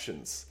any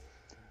options.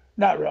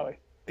 Not really.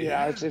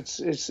 Yeah.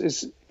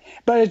 It's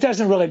but it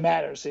doesn't really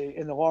matter. See,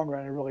 in the long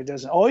run, it really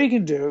doesn't. All you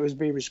can do is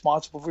be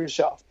responsible for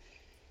yourself,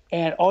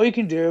 and all you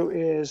can do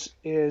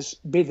is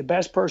be the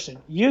best person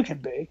you can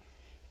be,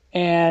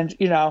 and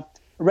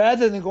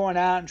rather than going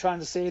out and trying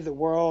to save the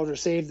world or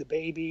save the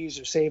babies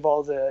or save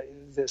all the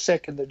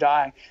sick and the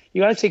dying,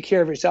 you got to take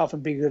care of yourself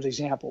and be a good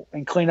example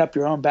and clean up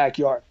your own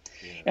backyard.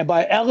 Yeah. And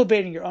by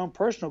elevating your own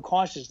personal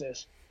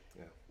consciousness,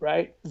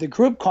 right, the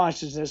group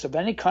consciousness of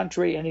any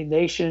country, any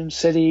nation,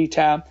 city,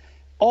 town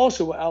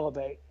also will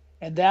elevate,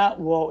 and that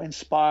will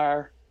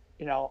inspire,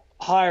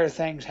 higher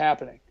things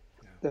happening.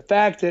 Yeah. The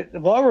fact that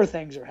lower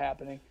things are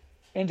happening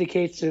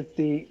indicates that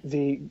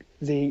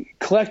the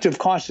collective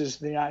consciousness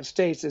of the United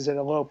States is at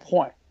a low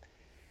point.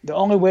 The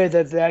only way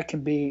that can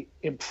be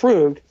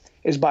improved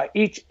is by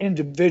each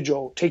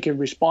individual taking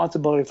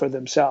responsibility for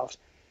themselves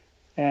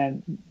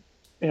and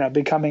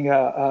becoming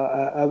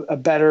a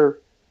better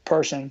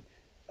person,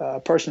 a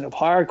person of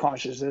higher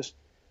consciousness.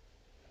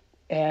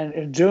 And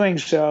in doing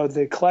so,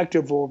 the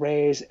collective will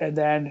raise, and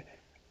then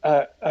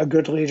a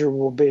good leader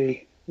will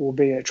be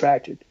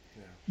attracted.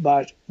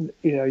 But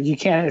you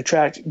can't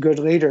attract good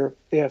leader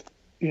if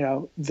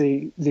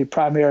the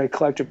primary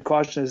collective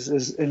consciousness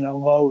is in a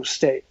low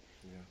state.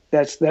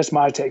 Yeah. That's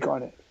my take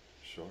on it.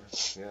 Sure.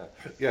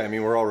 Yeah. I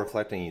mean, we're all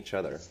reflecting each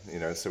other.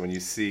 So when you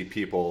see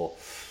people,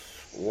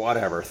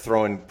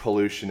 throwing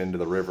pollution into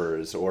the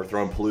rivers or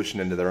throwing pollution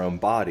into their own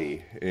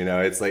body,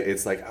 it's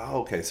like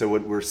oh, okay. So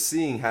what we're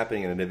seeing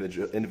happening at an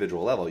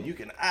individual level, you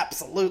can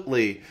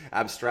absolutely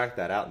abstract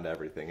that out into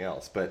everything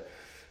else. But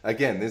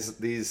again,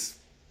 these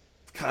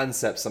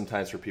concepts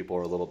sometimes for people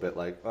are a little bit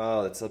like,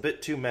 oh, it's a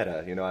bit too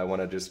meta. I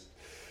want to just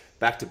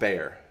back to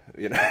Bayer.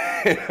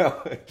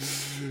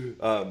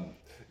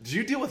 Do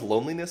you deal with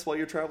loneliness while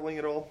you're traveling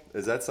at all?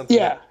 Is that something?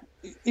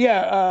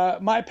 Yeah.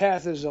 My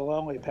path is a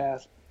lonely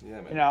path.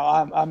 Yeah, man. You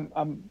know,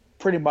 I'm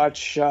pretty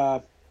much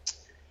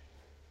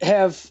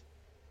have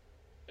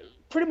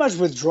pretty much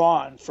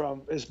withdrawn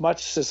from as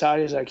much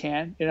society as I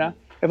can. You know,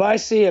 if I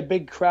see a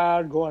big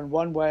crowd going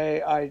one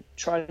way, I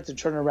try to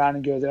turn around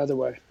and go the other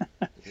way.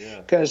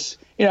 Because,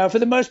 you know, for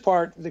the most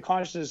part, the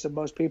consciousness of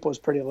most people is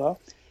pretty low.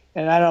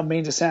 And I don't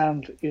mean to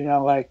sound, you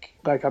know, like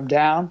I'm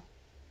down,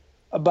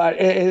 but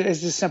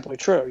it's just simply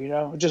true. You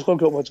know, just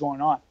look at what's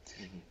going on.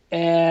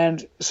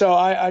 And so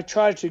I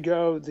try to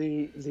go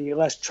the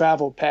less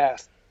traveled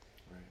path,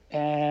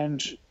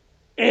 and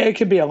it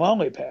can be a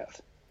lonely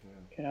path.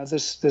 You know,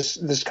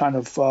 this kind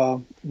of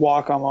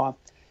walk I'm on,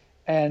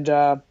 and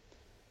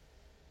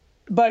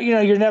but you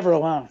know, you're never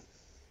alone.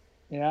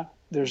 You know,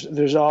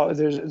 there's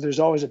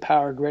always a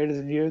power greater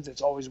than you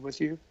that's always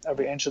with you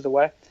every inch of the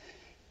way,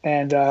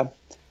 and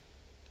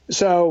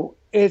so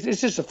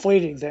it's just a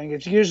fleeting thing.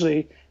 It's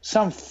usually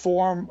some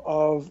form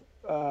of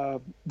the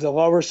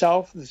lower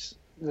self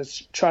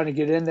that's trying to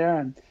get in there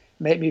and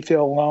make me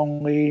feel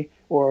lonely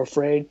or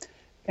afraid.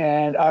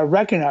 And I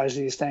recognize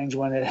these things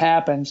when it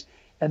happens,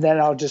 and then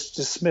I'll just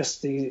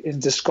dismiss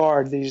and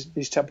discard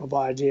these type of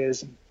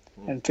ideas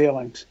and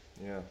feelings.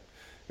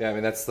 Yeah, I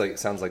mean, that's like,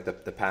 sounds like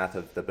the path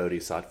of the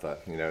bodhisattva.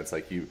 You know, it's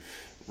like you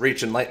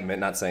reach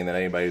enlightenment, not saying that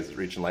anybody's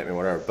reached enlightenment,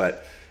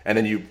 whatever, and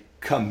then you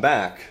come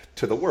back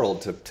to the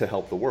world to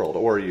help the world,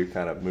 or you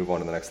kind of move on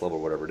to the next level,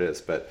 whatever it is.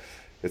 But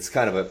it's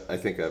kind of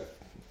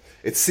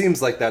it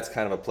seems like that's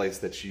kind of a place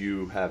that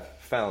you have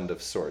found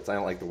of sorts. I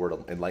don't like the word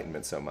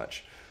enlightenment so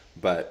much,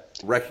 but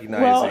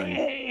recognizing... Well,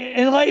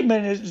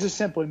 enlightenment just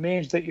simply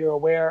means that you're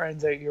aware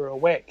and that you're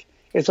awake.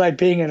 It's like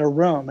being in a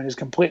room and it's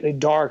completely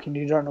dark and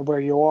you don't know where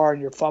you are,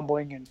 and you're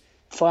fumbling and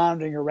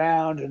floundering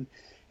around, and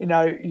you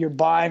know, you're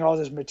buying all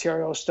this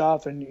material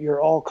stuff and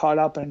you're all caught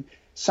up in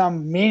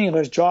some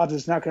meaningless job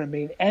that's not going to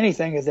mean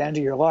anything at the end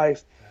of your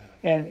life.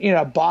 And, you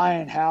know,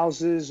 buying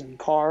houses and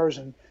cars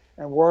and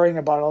worrying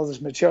about all this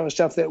material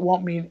stuff that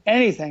won't mean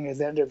anything at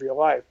the end of your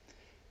life,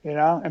 you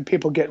know, and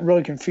people get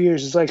really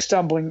confused. It's like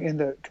stumbling in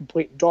the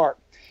complete dark.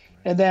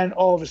 And then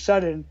all of a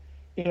sudden,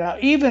 you know,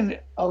 even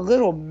a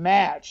little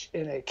match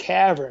in a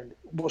cavern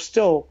will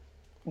still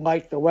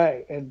light the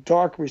way, and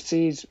dark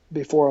recedes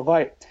before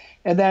light.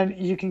 And then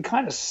you can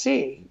kind of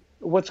see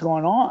what's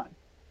going on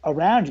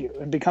around you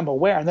and become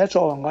aware. And that's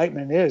all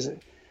enlightenment is,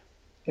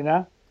 you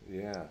know?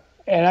 Yeah.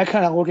 And I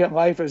kind of look at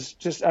life as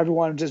just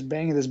everyone just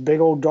being in this big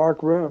old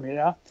dark room, you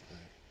know?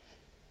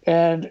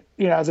 And,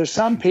 you know, there's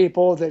some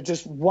people that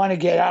just want to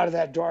get out of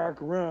that dark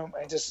room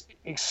and just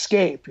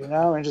escape, you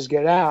know, and just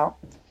get out.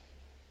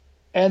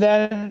 And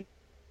then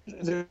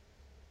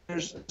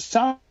there's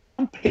some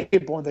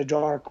people in the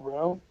dark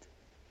room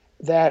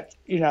that,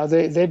 you know,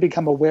 they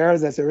become aware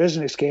that there is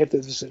an escape,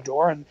 that there's a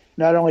door, and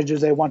not only do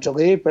they want to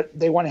leave, but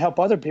they want to help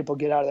other people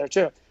get out of there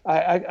too.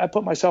 I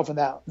put myself in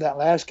that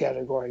last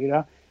category, you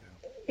know?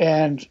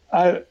 And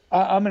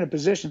I'm in a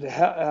position to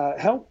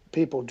help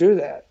people do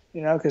that,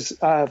 you know, because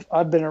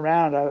I've been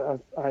around.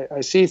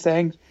 I see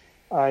things.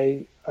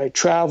 I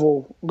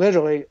travel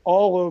literally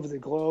all over the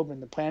globe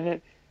and the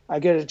planet. I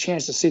get a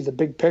chance to see the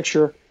big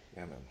picture.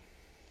 Yeah, man.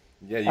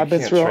 Yeah, you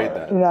can't trade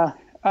that. Yeah,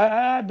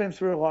 I've been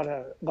through a lot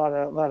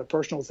of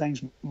personal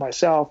things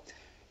myself,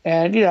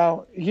 and you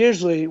know,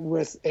 usually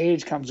with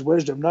age comes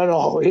wisdom. Not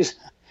always,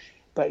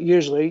 but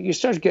usually you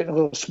start getting a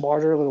little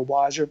smarter, a little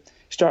wiser.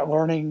 Start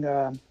learning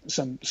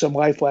some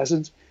life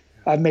lessons.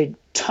 I've made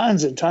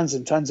tons and tons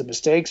and tons of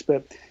mistakes,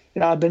 but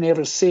you know, I've been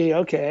able to see,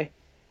 okay,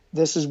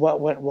 this is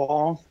what went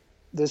wrong.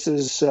 This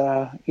is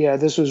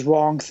this was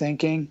wrong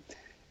thinking.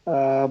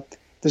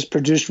 This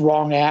produced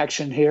wrong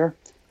action here.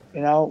 You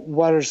know,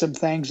 what are some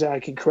things that I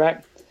can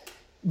correct?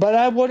 But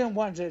I wouldn't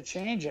want to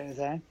change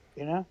anything.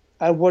 You know,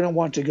 I wouldn't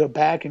want to go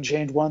back and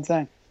change one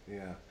thing.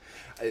 Yeah.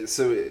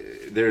 So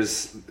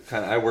there's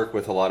I work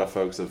with a lot of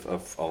folks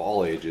of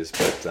all ages,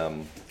 but a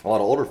lot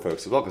of older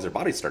folks as well, because their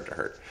bodies start to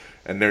hurt.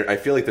 And I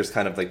feel like there's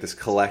kind of like this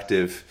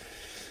collective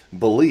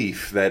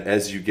belief that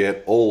as you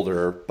get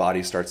older,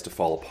 body starts to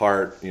fall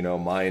apart, you know,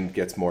 mind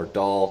gets more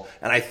dull.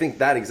 And I think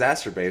that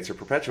exacerbates or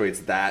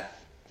perpetuates that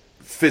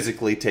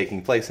physically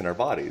taking place in our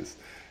bodies.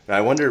 And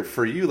I wonder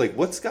for you, like,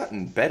 what's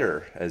gotten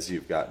better as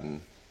you've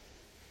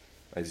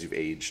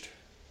aged?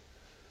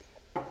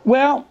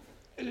 Well,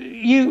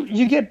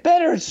 you get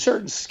better at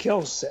certain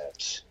skill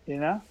sets, you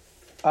know.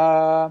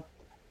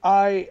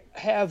 I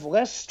have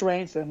less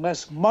strength and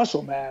less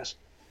muscle mass,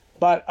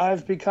 but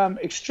I've become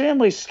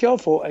extremely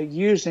skillful at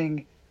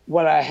using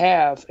what I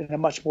have in a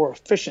much more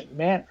efficient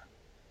manner.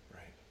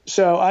 Right.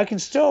 So I can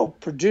still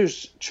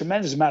produce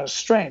tremendous amount of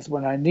strength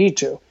when I need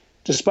to,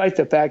 despite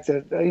the fact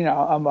that, you know,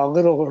 I'm a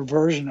littler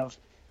version of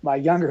my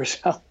younger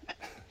self.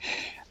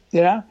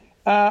 You know,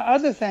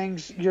 other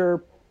things,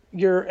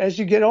 as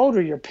you get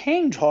older, your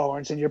pain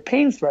tolerance and your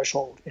pain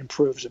threshold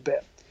improves a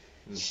bit.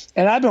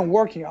 And I've been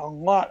working a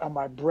lot on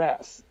my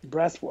breath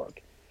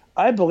work.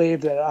 I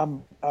believe that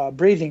I'm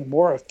breathing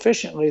more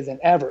efficiently than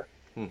ever,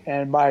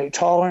 and my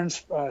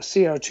tolerance,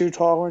 CO2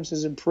 tolerance,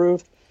 has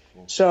improved.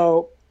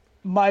 So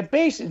my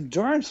base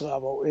endurance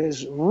level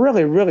is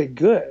really, really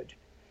good.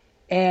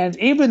 And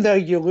even though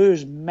you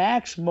lose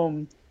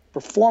maximum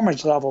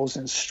performance levels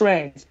and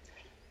strength,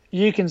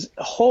 you can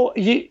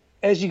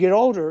as you get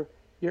older,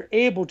 you're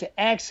able to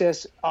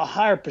access a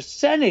higher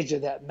percentage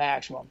of that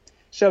maximum.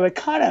 So it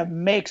kind of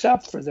makes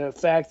up for the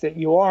fact that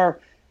you are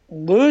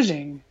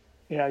losing,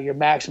 your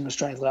maximum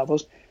strength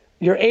levels.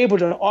 You're able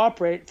to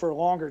operate for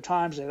longer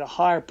times at a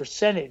higher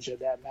percentage of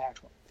that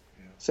maximum.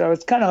 Yeah. So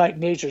it's kind of like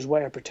nature's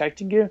way of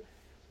protecting you.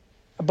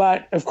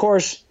 But of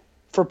course,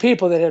 for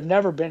people that have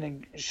never been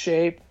in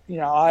shape,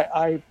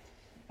 I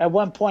at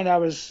one point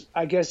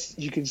I guess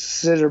you could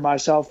consider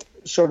myself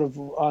sort of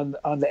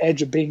on the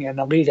edge of being an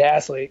elite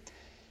athlete.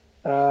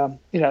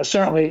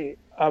 Certainly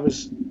I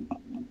was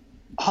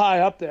high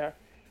up there.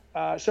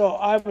 So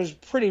I was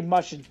pretty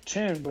much in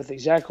tune with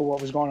exactly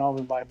what was going on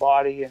with my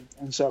body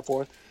and so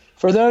forth.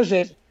 For those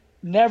that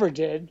never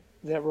did,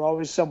 that were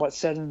always somewhat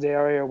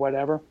sedentary or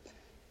whatever,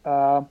 it's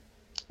a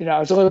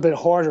little bit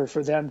harder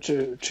for them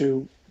to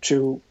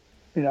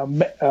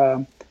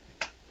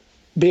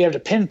be able to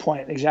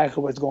pinpoint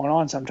exactly what's going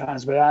on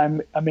sometimes. But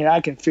I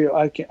can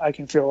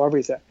feel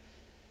everything.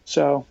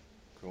 So.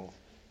 Cool.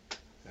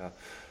 Yeah.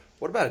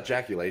 What about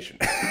ejaculation?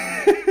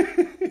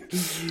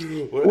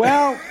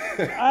 Well,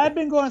 I've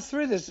been going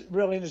through this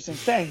really interesting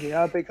thing,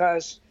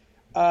 because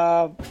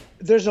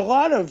there's a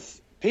lot of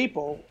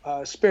people,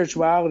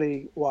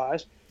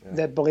 spirituality-wise,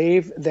 that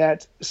believe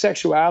that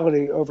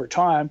sexuality over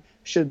time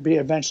should be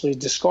eventually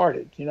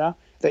discarded,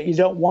 that you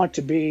don't want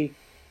to be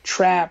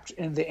trapped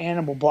in the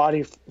animal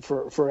body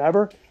for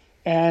forever,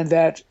 and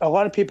that a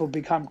lot of people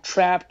become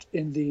trapped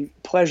in the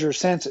pleasure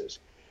senses,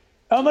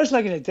 almost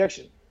like an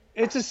addiction.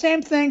 It's the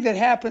same thing that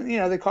happens,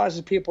 that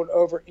causes people to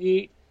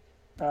overeat,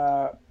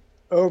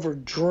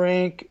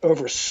 overdrink,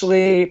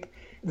 oversleep.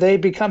 They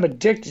become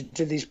addicted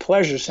to these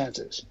pleasure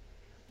senses.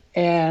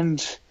 And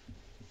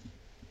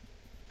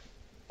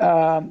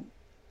I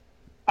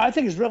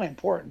think it's really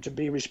important to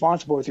be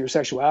responsible with your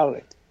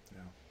sexuality.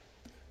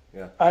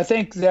 Yeah. I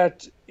think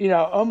that,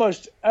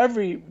 almost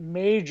every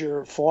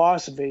major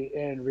philosophy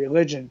and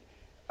religion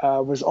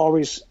was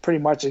always pretty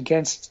much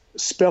against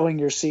spilling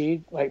your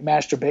seed, like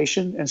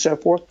masturbation and so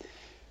forth.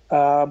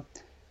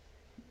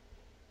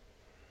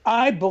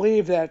 I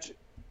believe that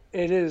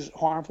it is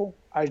harmful.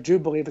 I do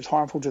believe it's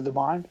harmful to the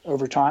mind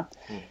over time.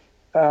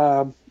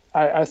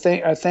 I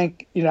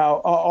think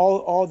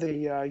all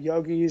the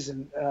yogis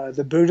and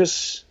the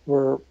Buddhists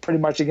were pretty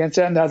much against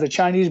that. Now the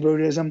Chinese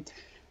Buddhism,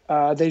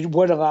 they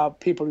would allow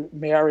people to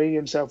marry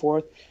and so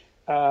forth.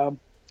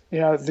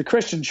 The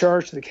Christian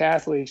Church, the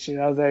Catholics,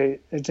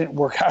 it didn't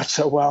work out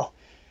so well.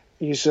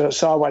 You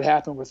saw what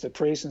happened with the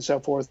priests and so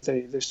forth.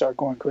 They start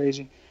going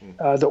crazy.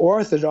 The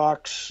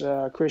Orthodox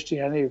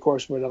Christianity, of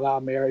course, would allow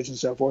marriage and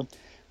so forth.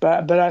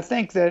 But I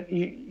think that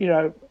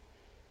you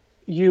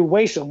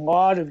waste a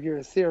lot of your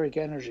etheric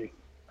energy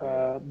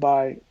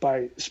by.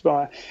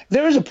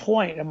 There was a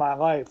point in my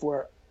life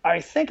where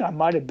I think I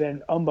might have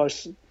been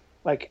almost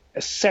like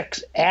a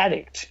sex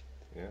addict,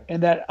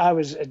 in that I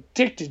was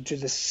addicted to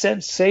the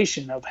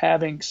sensation of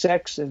having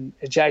sex and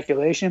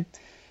ejaculation,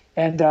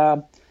 and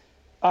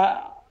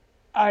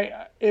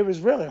it was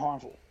really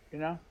harmful,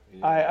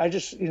 I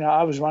just,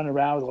 I was running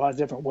around with a lot of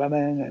different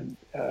women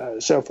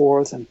and so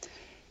forth. And,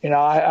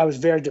 I was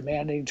very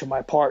demanding to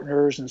my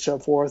partners and so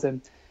forth.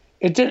 And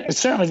it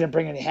certainly didn't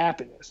bring any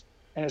happiness,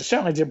 and it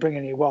certainly didn't bring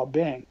any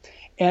well-being.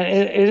 And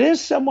it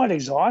is somewhat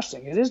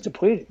exhausting. It is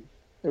depleting.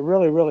 It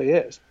really, really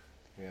is.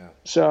 Yeah.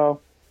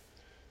 So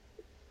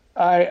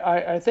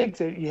I think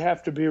that you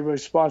have to be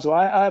responsible.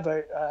 I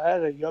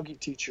had a yogi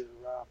teacher,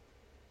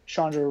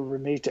 Chandra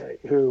Ramite,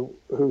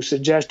 who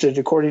suggested,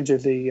 according to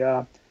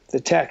the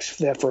text,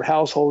 that for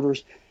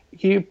householders,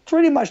 you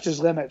pretty much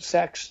just limit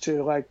sex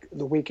to like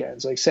the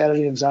weekends, like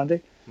Saturday and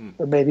Sunday,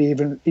 or maybe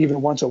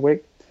even once a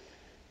week,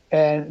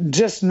 and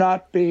just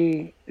not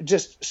be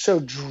just so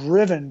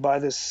driven by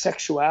this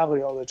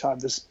sexuality all the time,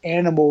 this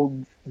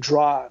animal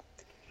drive.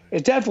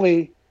 It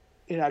definitely,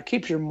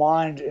 keeps your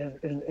mind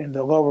in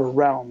the lower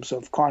realms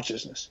of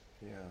consciousness.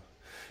 Yeah.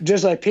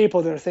 Just like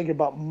people that are thinking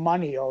about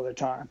money all the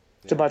time.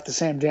 It's about the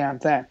same damn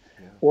thing,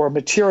 or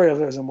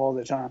materialism all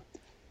the time.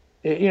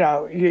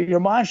 Your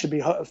mind should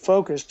be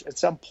focused at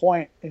some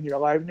point in your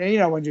life.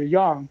 When you're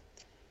young,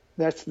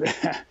 that's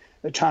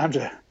the time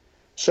to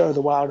sow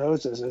the wild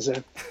oats, as I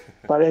said.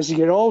 But as you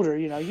get older,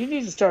 you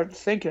need to start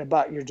thinking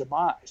about your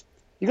demise.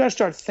 You got to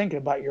start thinking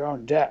about your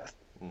own death.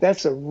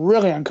 That's a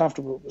really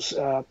uncomfortable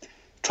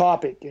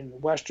topic in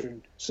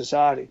Western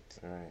society.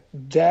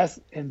 Right. Death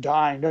and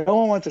dying. No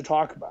one wants to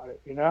talk about it.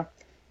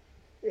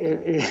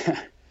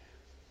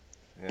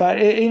 But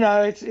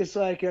it's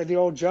like the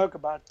old joke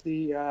about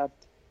the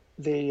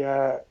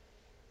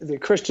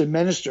Christian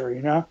minister.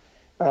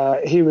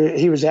 He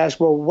was asked,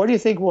 well, what do you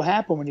think will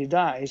happen when you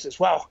die? He says,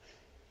 well,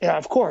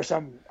 of course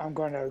I'm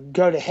going to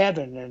go to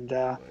heaven, and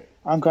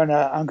I'm going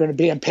to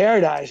be in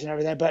paradise and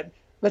everything. But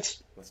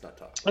let's not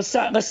talk. Let's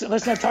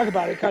not talk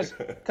about it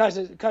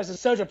because it's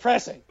so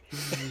depressing.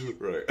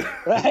 Right.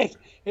 Right.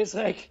 It's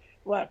like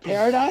what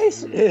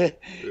paradise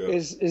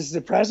is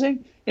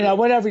depressing.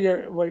 Whatever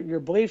your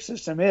belief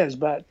system is,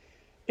 but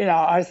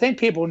I think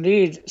people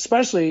need,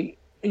 especially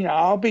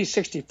I'll be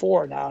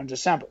 64 now in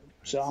December,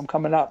 so I'm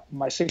coming up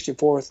my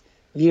 64th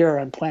year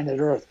on planet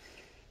Earth,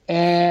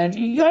 and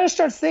you got to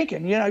start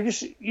thinking.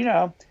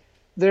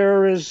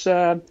 There is.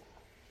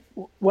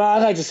 Well, I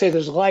like to say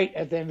there's light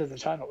at the end of the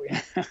tunnel.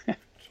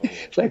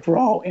 It's like we're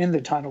all in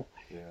the tunnel,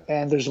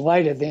 and there's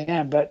light at the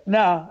end. But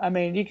no, I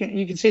mean you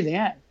can see the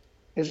end.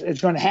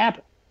 It's going to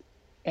happen,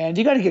 and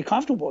you got to get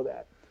comfortable with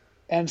that.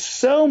 And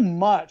so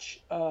much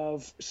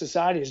of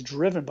society is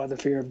driven by the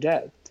fear of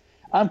death.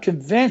 I'm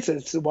convinced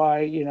it's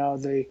why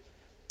the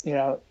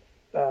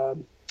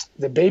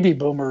baby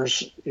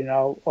boomers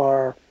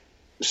are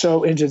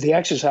so into the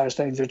exercise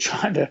thing. They're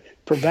trying to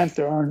prevent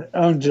their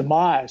own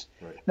demise.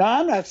 Right. Now,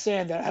 I'm not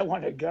saying that I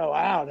want to go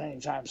out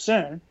anytime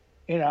soon.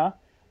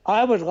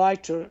 I would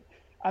like to.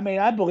 I mean,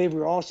 I believe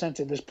we're all sent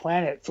to this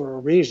planet for a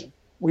reason.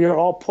 We are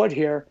all put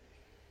here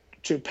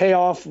to pay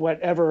off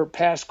whatever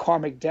past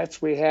karmic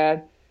debts we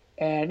had,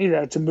 and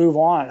to move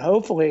on.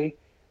 Hopefully,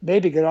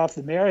 maybe get off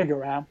the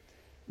merry-go-round.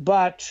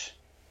 But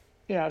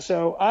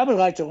so I would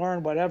like to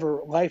learn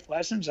whatever life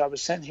lessons I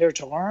was sent here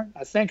to learn.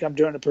 I think I'm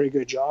doing a pretty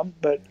good job,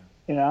 but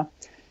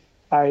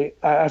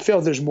I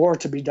feel there's more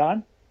to be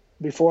done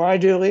before I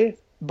do leave.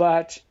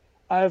 But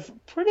I've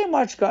pretty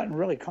much gotten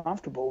really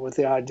comfortable with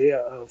the idea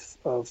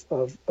of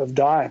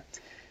dying.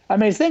 I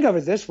mean, think of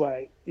it this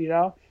way,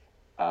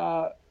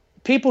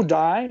 people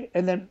die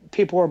and then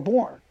people are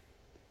born.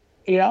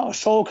 A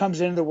soul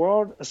comes into the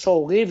world, a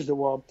soul leaves the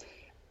world.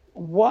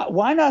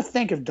 Why not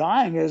think of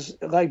dying as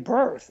like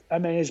birth? I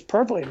mean, it's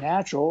perfectly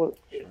natural.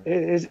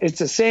 It's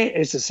the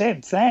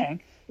same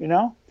thing,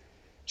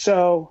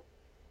 So,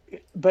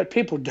 but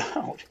people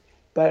don't.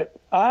 But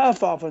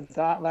I've often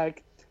thought,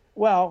 like,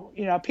 well,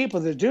 people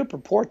that do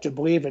purport to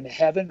believe in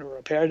heaven or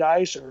a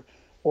paradise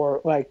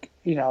or like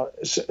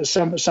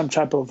some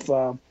type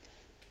of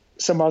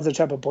some other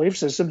type of belief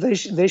system,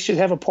 they should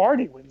have a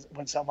party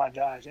when someone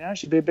dies. It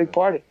should be a big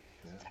party.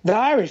 The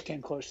Irish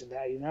came close to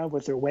that,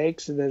 with their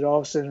wakes, and they'd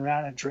all sit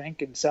around and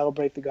drink and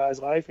celebrate the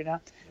guy's life.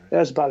 That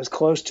was about as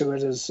close to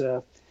it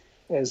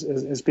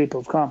as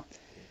people have come.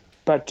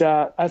 But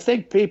I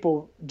think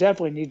people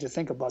definitely need to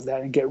think about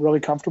that and get really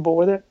comfortable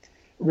with it.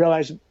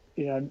 Realize,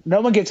 no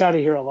one gets out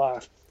of here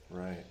alive.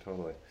 Right,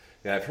 totally.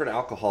 Yeah, I've heard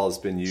alcohol has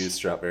been used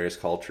throughout various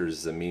cultures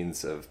as a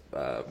means of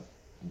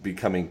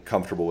becoming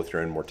comfortable with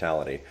your own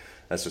mortality.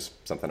 That's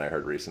just something I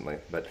heard recently.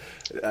 But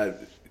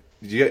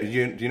do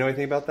you know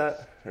anything about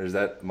that? Or is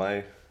that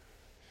my...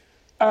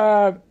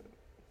 I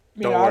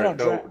don't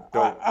drink.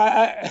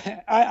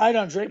 I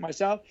don't drink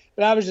myself,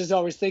 but I was just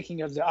always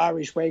thinking of the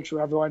Irish wakes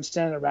where everyone's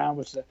standing around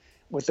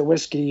with the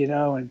whiskey,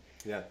 and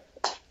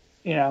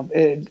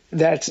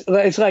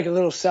it's like a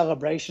little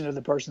celebration of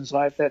the person's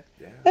life.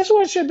 That's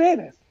what it should be,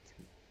 man.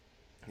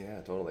 Yeah,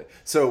 totally.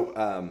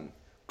 So,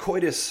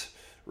 coitus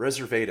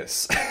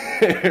reservatus,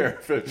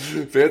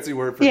 fancy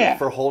word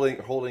for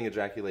holding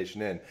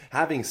ejaculation in,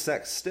 having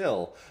sex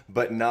still,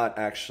 but not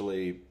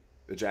actually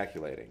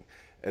ejaculating.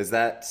 Is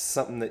that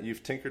something that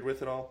you've tinkered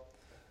with at all?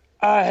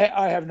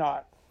 I have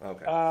not.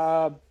 Okay.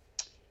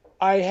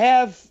 I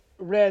have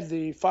read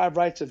the 5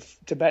 Rites of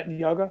Tibetan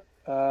Yoga,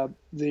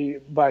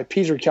 by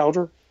Peter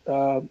Kelder,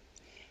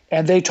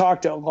 and they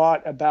talked a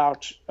lot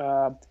about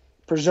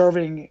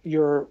preserving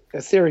your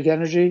etheric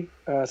energy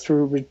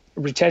through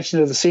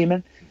retention of the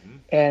semen,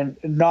 and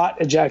not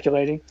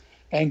ejaculating,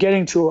 and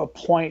getting to a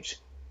point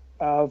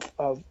of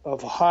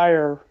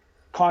higher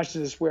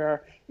consciousness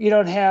where you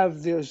don't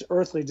have those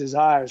earthly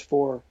desires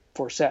for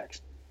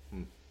sex.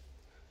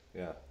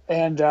 Yeah.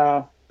 And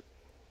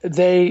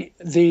in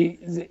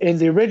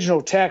the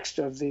original text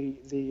of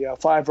the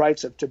 5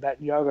 Rites of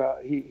Tibetan Yoga,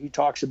 he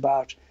talks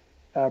about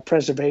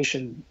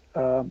preservation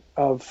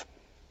of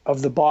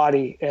the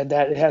body, and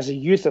that it has a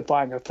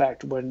youthifying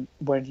effect when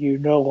you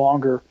no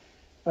longer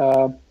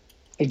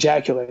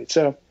ejaculate.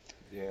 So,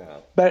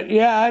 but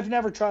I've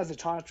never tried the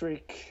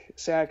tantric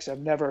sex. I've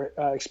never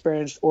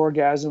experienced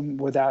orgasm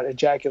without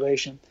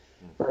ejaculation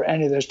or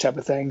any of those type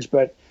of things.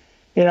 But,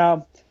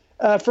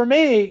 for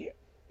me,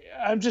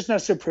 I'm just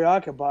not so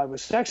preoccupied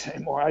with sex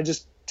anymore. I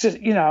just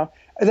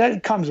that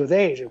comes with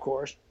age, of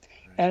course.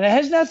 And it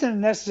has nothing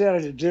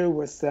necessarily to do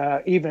with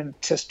even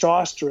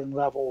testosterone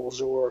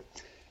levels or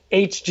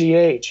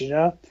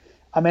HGH,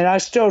 I mean, I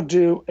still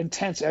do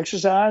intense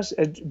exercise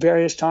at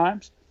various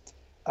times,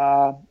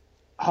 high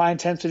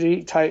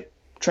intensity type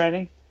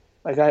training.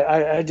 Like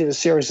I did a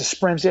series of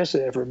sprints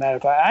yesterday, for a matter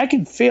of fact. I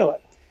can feel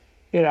it,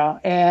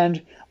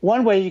 and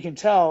one way you can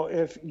tell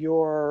if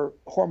your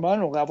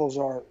hormonal levels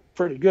are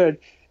pretty good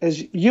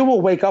is you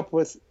will wake up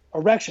with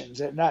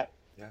erections at night.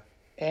 Yeah.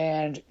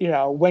 And,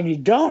 when you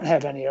don't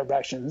have any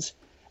erections,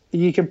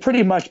 you can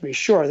pretty much be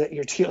sure that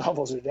your T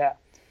levels are down.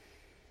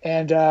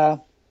 And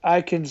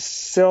I can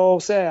still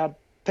say I'm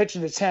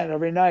pitching the tent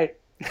every night.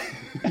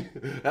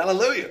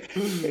 Hallelujah.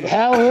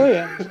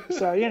 Hallelujah.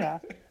 So,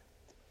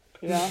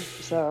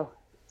 so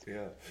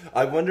Yeah,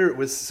 I wonder.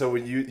 When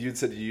you'd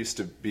said you used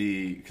to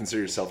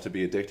consider yourself to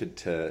be addicted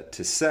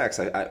to sex.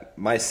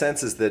 My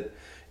sense is that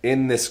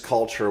in this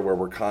culture where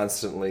we're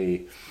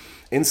constantly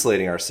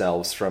insulating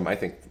ourselves from, I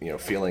think,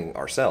 feeling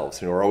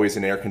ourselves. We're always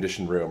in an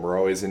air-conditioned room. We're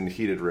always in a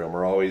heated room.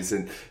 We're always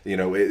in,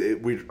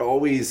 we're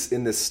always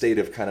in this state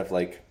of kind of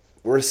like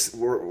we're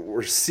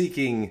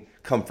seeking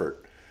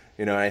comfort.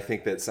 And I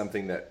think that's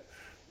something that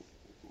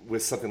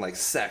with something like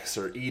sex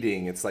or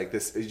eating, it's like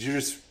this.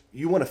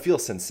 You want to feel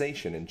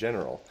sensation in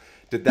general.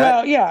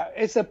 Well, yeah,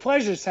 it's a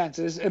pleasure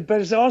senses,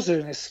 but it's also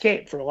an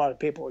escape for a lot of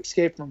people.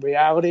 Escape from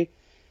reality,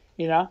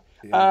 Yeah.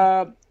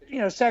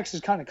 Sex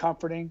is kind of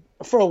comforting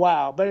for a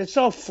while, but it's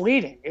so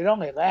fleeting. It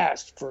only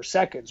lasts for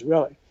seconds,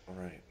 really.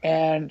 Right.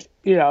 And,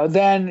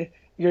 then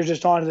you're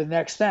just on to the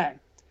next thing.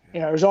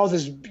 There's all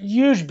this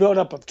huge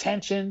buildup of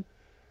tension,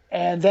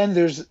 and then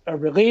there's a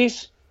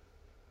release.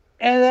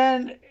 And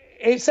then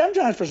it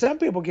sometimes for some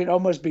people can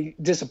almost be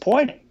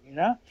disappointing,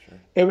 Sure.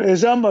 It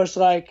was almost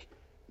like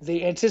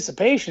the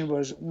anticipation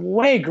was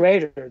way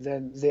greater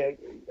than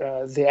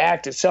the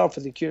act itself, or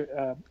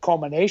the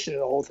culmination of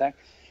the whole thing.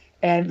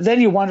 And then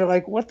you wonder,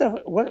 like, what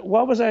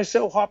was I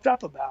so hopped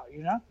up about,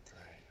 Right.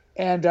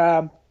 And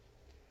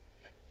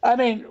I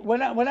mean,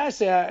 when I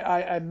say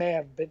I may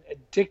have been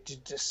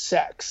addicted to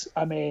sex,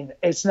 I mean,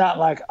 it's not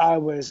like I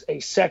was a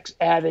sex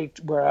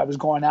addict where I was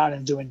going out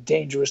and doing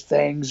dangerous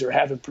things or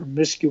having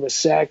promiscuous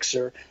sex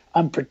or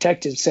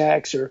unprotected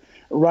sex or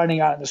running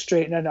out in the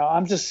street. No,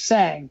 I'm just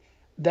saying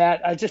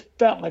that I just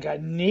felt like I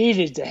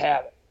needed to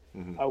have it.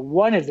 Mm-hmm. I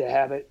wanted to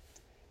have it.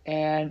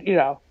 And,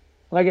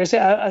 like I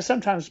said, I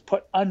sometimes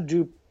put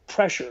undue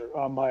pressure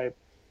on my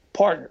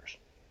partners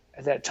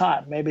at that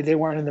time. Maybe they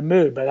weren't in the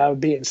mood, but I would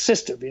be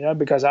insistent,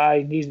 because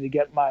I needed to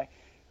get my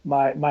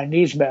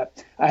needs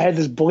met. I had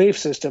this belief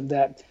system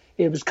that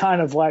it was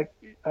kind of like,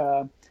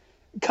 kind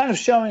of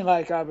showing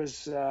like I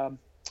was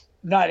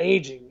not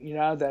aging,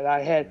 that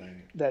I had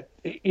that,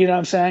 what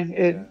I'm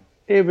saying?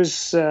 It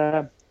was,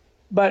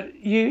 but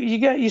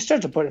you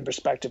start to put in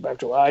perspective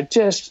after a while. It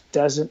just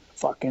doesn't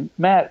fucking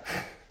matter.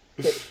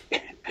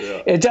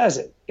 It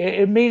doesn't.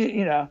 It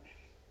means,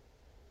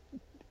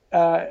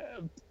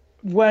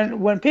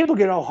 when people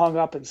get all hung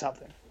up in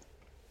something,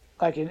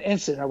 like an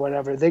incident or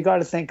whatever, they got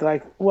to think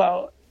like,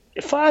 well,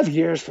 5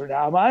 years from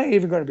now, am I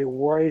even going to be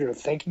worried or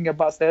thinking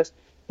about this?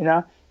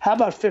 How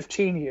about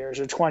 15 years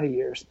or 20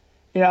 years?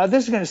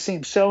 This is going to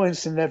seem so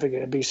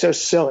insignificant and be so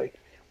silly.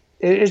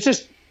 It's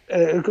just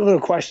a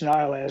little question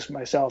I'll ask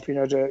myself,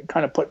 to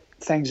kind of put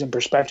things in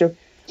perspective.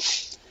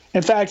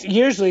 In fact,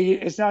 usually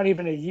it's not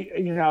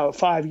even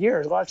 5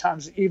 years. A lot of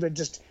times, even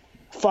just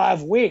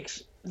 5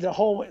 weeks, the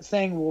whole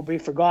thing will be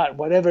forgotten.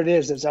 Whatever it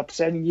is that's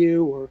upsetting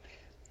you, or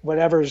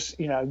whatever's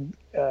getting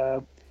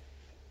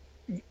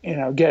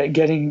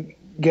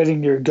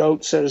your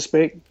goat, so to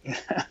speak.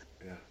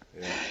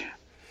 Yeah.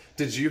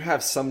 Did you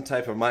have some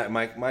type of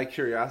my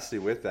curiosity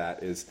with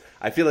that is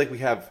I feel like we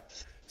have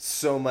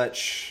so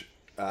much.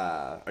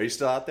 Are you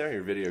still out there?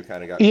 Your video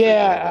kind of got.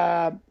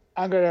 Yeah,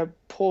 I'm gonna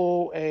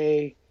pull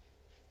I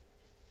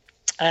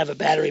have a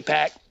battery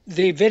pack.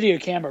 The video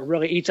camera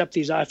really eats up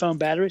these iPhone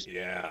batteries.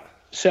 Yeah.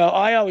 So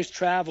I always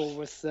travel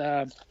with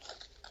a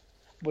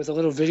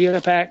little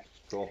video pack.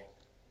 Cool.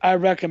 I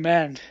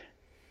recommend.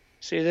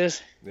 See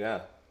this?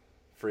 Yeah.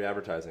 Free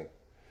advertising.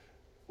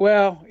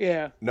 Well,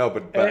 yeah. No,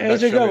 but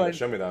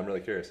show me that. I'm really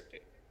curious.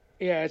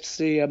 Yeah, it's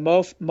the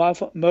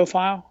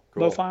MoFile.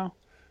 Cool. MoFile.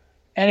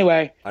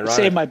 Anyway,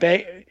 saved my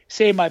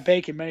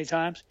bacon many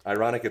times.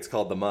 Ironic, it's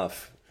called the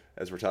Muff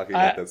as we're talking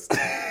about this.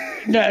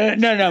 No,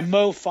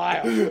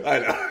 MoFile. I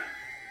know.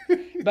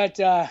 But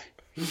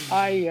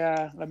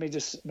let me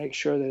just make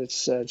sure that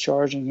it's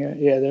charging here.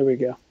 Yeah, there we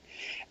go.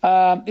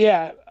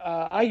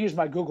 I use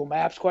my Google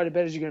Maps quite a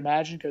bit, as you can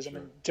imagine, because I'm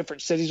in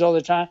different cities all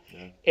the time.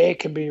 Yeah. It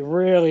can be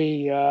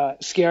really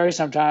scary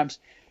sometimes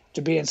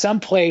to be in some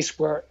place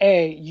where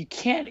you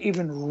can't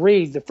even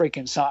read the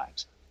freaking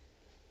signs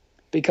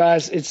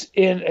because it's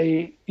in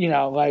a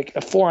like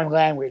a foreign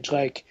language,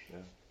 like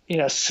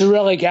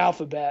Cyrillic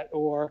alphabet,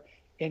 or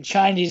in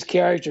Chinese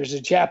characters or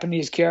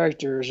Japanese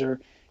characters, or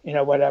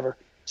whatever.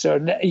 So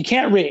you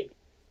can't read.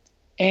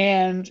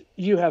 And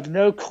you have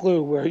no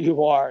clue where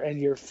you are,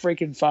 and your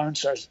freaking phone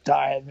starts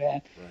dying,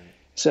 man. Right.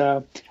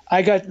 So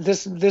I got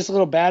this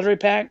little battery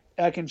pack.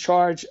 I can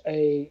charge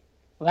a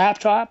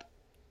laptop,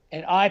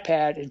 an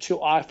iPad, and 2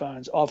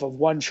 iPhones off of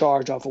one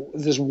charge, off of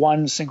this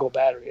one single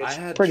battery. It's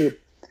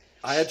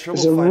I had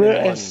trouble finding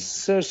one. It's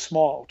so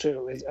small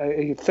too.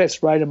 It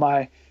fits right in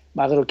my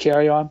little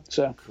carry-on.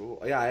 So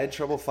cool. Yeah, I had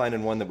trouble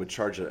finding one that would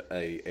charge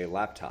a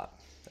laptop.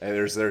 And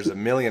there's a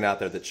million out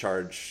there that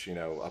charge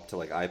up to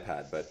like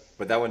iPad,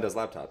 but that one does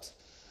laptops.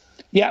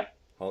 Yeah.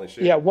 Holy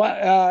shit. Yeah.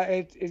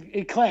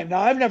 It claimed.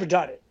 Now I've never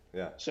done it.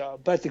 Yeah. So,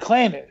 but the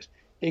claim is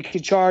it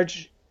could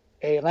charge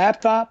a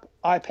laptop,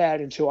 iPad,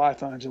 and 2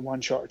 iPhones in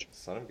one charge.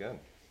 Son of a gun.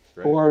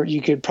 Great. Or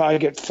you could probably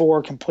get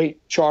 4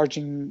 complete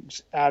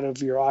chargings out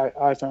of your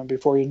iPhone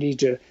before you need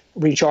to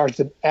recharge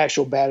the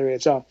actual battery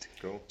itself.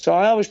 Cool. So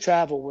I always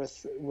travel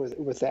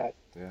with that.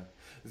 Yeah.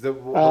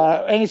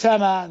 Anytime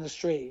I'm out in the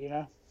street,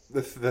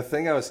 the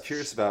thing I was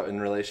curious about in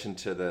relation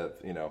to the,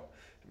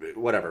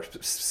 whatever,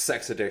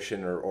 sex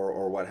addiction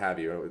or what have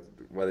you,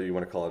 whether you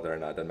want to call it that or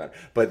not, doesn't matter.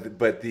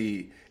 But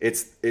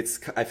it's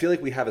I feel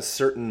like we have a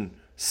certain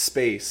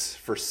space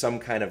for some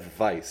kind of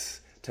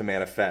vice to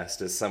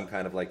manifest as some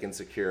kind of like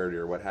insecurity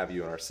or what have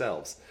you in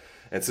ourselves.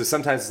 And so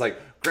sometimes it's like,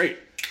 great,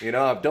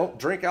 I don't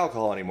drink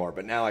alcohol anymore,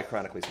 but now I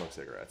chronically smoke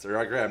cigarettes.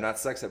 Or great, I'm not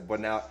sex, but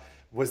now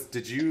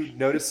did you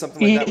notice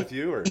something like that with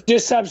you? Or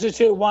just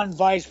substitute one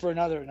vice for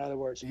another, in other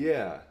words?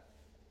 Yeah.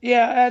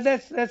 Yeah,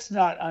 that's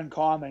not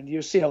uncommon.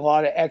 You see a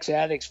lot of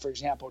ex-addicts, for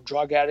example,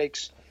 drug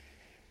addicts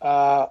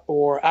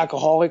or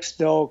alcoholics.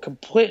 They'll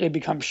completely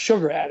become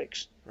sugar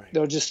addicts. Right.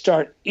 They'll just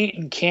start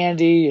eating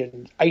candy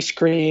and ice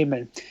cream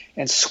and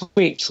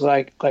sweets,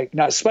 like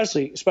not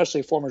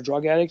especially former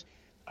drug addicts.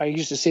 I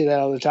used to see that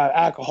all the time.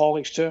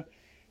 Alcoholics too.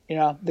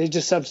 They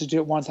just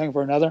substitute one thing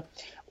for another.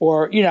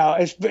 Or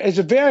it's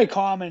a very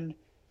common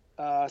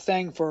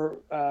thing for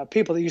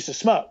people that used to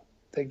smoke.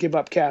 They give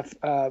up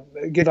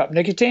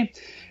nicotine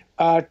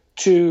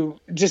to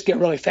just get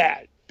really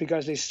fat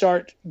because they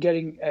start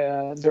getting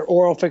their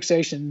oral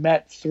fixation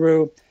met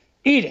through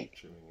eating.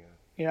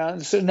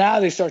 So now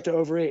they start to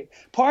overeat.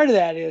 Part of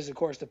that is, of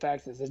course, the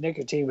fact that the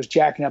nicotine was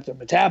jacking up their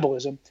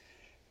metabolism,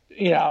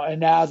 and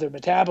now their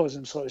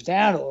metabolism slows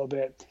down a little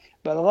bit.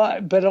 But a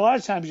lot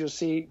of times you'll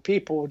see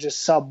people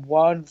just sub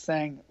one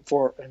thing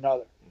for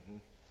another.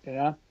 Mm-hmm.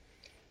 Yeah.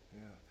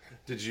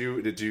 Did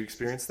you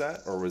experience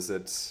that, or was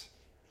it?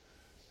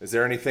 Is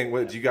there anything?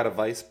 Do you got a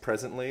vice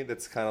presently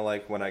that's kind of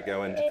like when I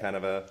go into kind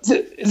of a?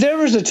 There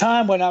was a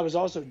time when I was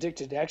also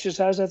addicted to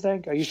exercise. I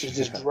think I used to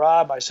just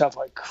drive myself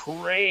like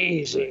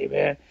crazy,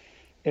 man.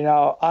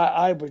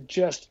 I would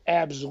just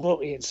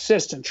absolutely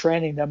insist on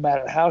training, no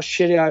matter how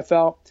shitty I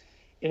felt.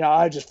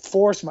 I just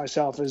forced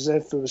myself as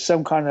if it was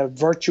some kind of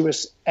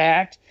virtuous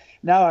act.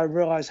 Now I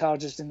realize how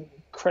just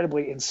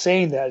incredibly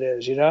insane that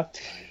is.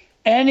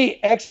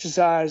 Any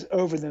exercise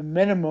over the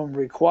minimum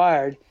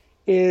required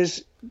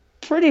is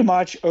pretty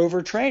much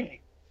overtraining,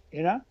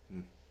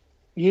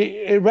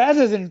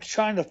 rather than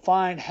trying to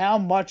find how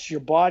much your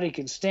body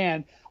can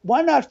stand,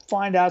 why not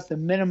find out the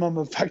minimum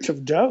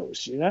effective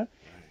dose,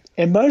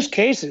 In most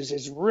cases,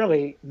 it's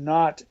really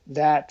not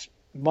that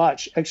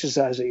much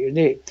exercise that you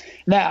need.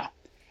 Now,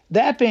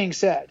 that being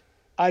said,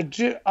 I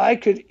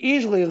could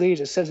easily lead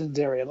a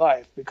sedentary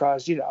life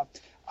because,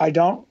 I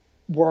don't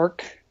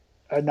work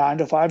a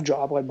 9-to-5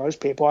 job like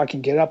most people. I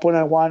can get up when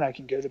I want. I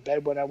can go to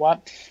bed when I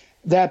want.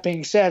 That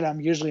being said, I'm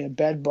usually in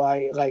bed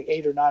by like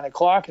 8 or 9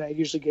 o'clock, and I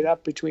usually get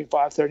up between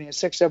 5:30 and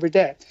 6 every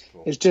day.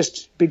 Cool. It's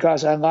just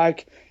because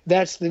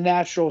that's the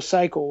natural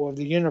cycle of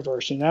the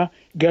universe,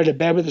 Go to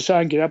bed with the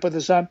sun, get up with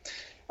the sun.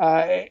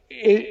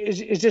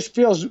 It just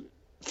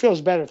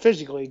feels better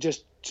physically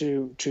just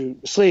to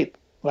sleep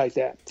like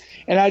that.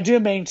 And I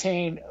do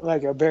maintain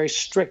like a very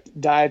strict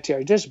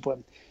dietary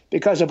discipline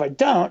because if I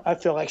don't, I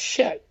feel like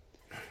shit.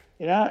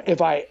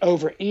 If I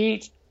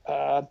overeat,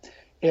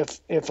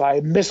 if I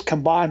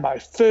miscombine my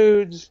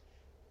foods,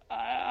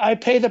 I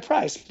pay the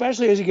price.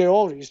 Especially as you get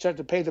older, you start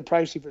to pay the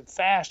price even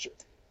faster.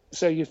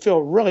 So you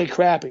feel really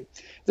crappy.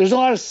 There's a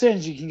lot of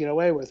sins you can get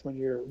away with when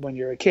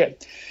you're a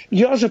kid.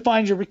 You also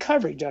find your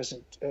recovery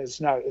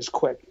is not as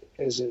quick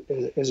as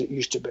it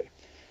used to be.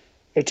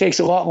 It takes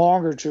a lot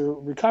longer to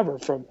recover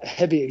from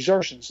heavy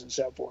exertions and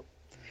so forth.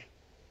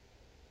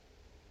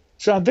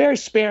 So I'm very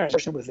sparing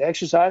with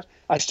exercise.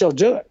 I still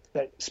do it,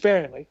 but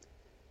sparingly.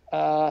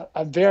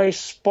 I'm very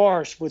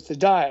sparse with the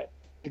diet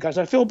because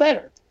I feel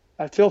better.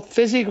 I feel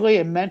physically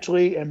and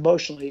mentally and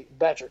emotionally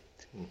better.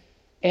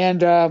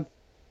 And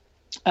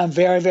I'm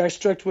very, very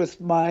strict with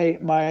my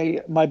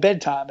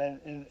bedtime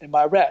and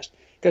my rest.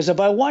 Because if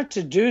I want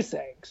to do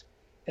things,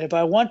 and if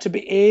I want to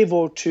be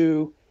able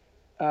to,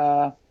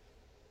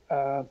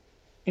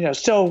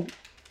 still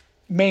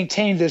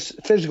maintain this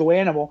physical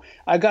animal,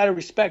 I got to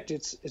respect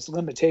its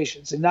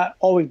limitations and not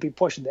always be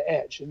pushing the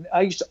edge. And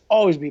I used to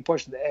always be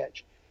pushing the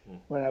edge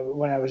when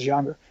I was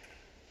younger.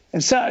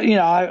 And so,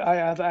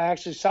 I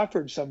actually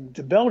suffered some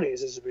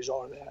debilities as a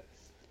result of that.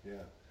 Yeah.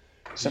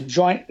 Some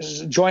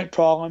joint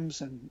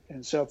problems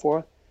and so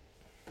forth.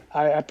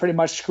 I pretty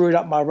much screwed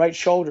up my right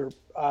shoulder.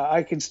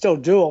 I can still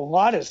do a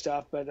lot of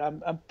stuff, but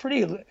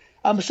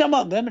I'm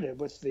somewhat limited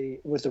with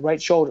the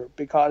right shoulder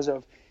because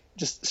of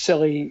just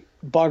silly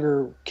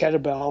bugger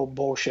kettlebell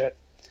bullshit.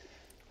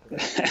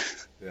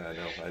 Yeah,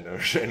 I know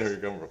where you're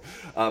coming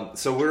from.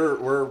 So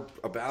we're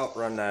about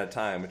running out of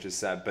time, which is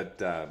sad,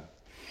 but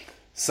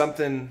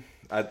something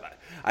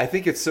I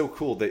think it's so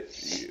cool that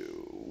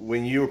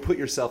when you put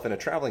yourself in a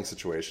traveling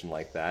situation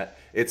like that,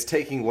 it's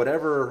taking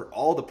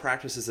all the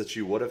practices that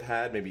you would have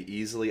had maybe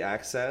easily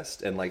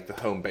accessed and like the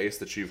home base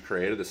that you've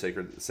created, the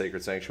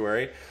sacred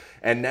sanctuary,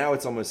 and now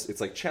it's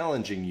like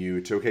challenging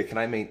you to, okay, can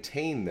I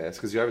maintain this?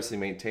 Because you obviously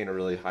maintain a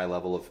really high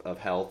level of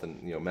health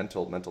and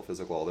mental,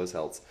 physical, all those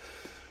healths.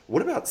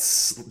 What about,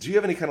 do you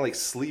have any kind of like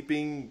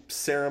sleeping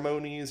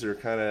ceremonies or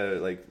kind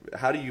of like,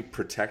 how do you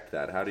protect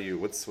that?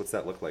 What's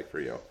that look like for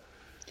you?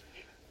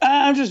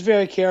 I'm just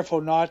very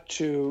careful not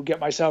to get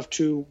myself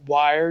too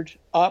wired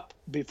up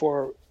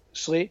before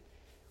sleep.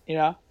 You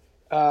know,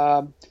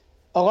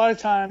 a lot of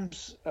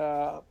times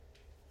I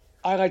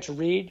like to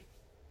read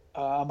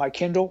on my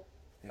Kindle.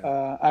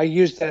 I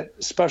use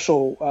that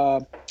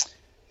special.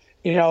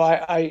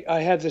 I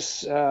have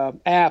this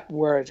app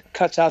where it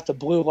cuts out the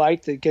blue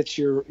light that gets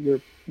your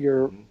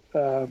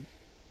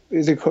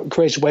that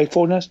creates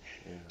wakefulness.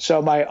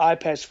 So my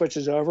iPad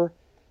switches over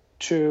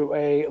to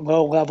a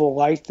low level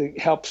light that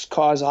helps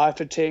cause eye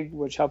fatigue,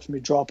 which helps me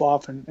drop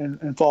off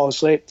and fall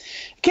asleep.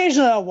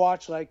 Occasionally I'll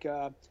watch like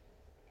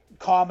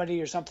comedy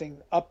or something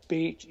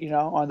upbeat,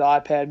 on the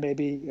iPad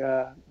maybe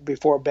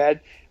before bed,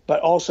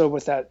 but also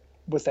with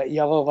that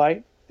yellow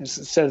light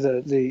instead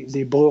of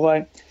the blue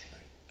light.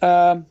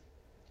 I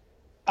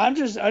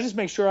just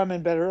make sure I'm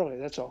in bed early.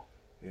 That's all.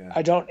 Yeah.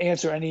 I don't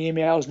answer any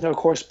emails, no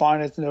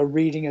correspondence, no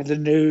reading of the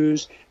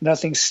news,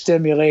 nothing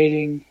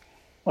stimulating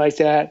like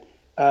that.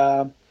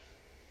 I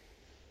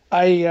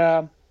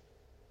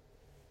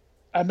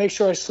make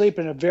sure I sleep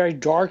in a very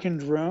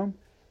darkened room.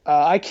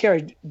 I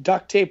carry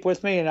duct tape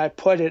with me, and I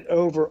put it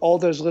over all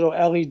those little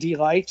LED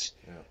lights,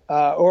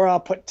 or I'll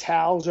put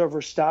towels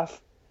over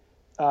stuff,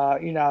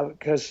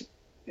 because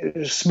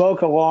there's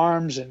smoke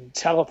alarms and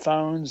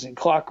telephones and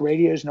clock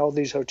radios and all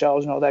these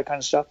hotels and all that kind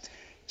of stuff.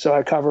 So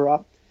I cover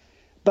up.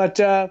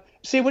 But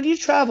see, when you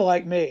travel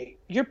like me,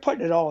 you're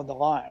putting it all on the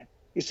line.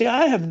 You see,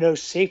 I have no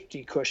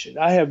safety cushion.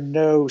 I have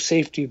no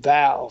safety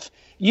valve.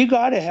 You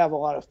got to have a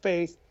lot of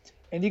faith,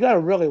 and you got to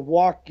really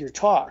walk your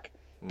talk,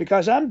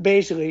 because I'm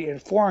basically in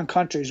foreign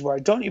countries where I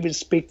don't even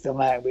speak the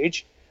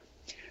language.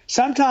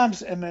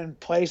 Sometimes I'm in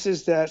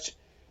places that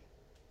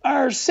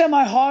are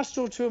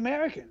semi-hostile to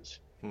Americans.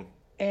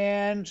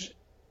 And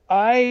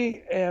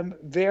I am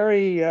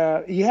very,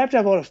 you have to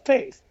have a lot of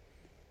faith.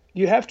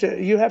 You have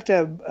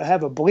to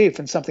have a belief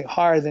in something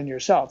higher than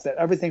yourself, that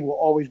everything will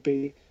always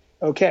be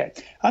okay.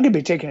 I'm going to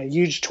be taking a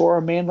huge tour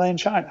of mainland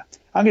China.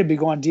 I'm going to be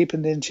going deep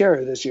in the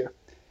interior this year.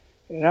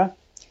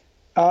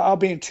 I'll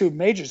be in two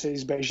major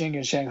cities, Beijing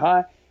and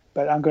Shanghai,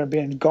 but I'm going to be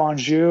in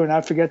Guangzhou, and I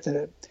forget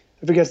the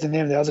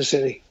name of the other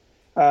city.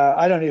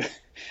 I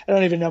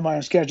don't even know my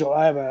own schedule.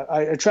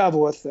 I travel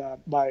with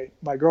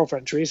my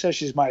girlfriend Teresa.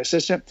 She's my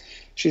assistant.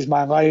 She's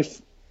my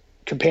life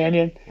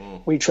companion.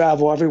 We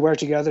travel everywhere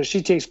together.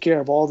 She takes care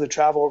of all the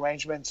travel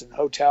arrangements and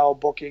hotel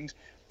bookings.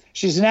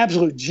 She's an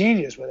absolute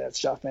genius with that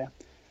stuff, man.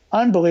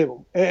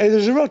 Unbelievable.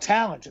 There's a real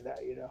talent to that,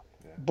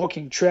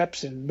 booking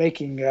trips and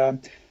making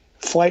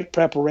flight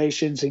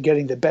preparations and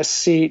getting the best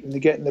seat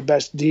and getting the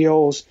best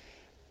deals.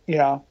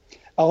 A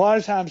lot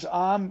of times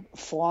I'm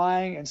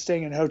flying and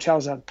staying in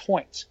hotels on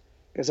points,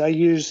 because I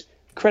use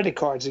credit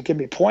cards that give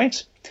me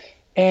points.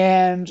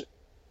 And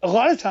a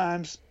lot of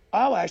times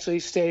I'll actually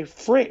stay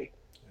free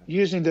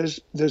using those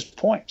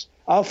points.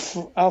 I'll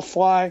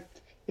fly,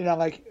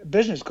 like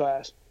business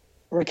class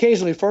or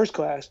occasionally first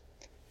class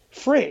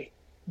free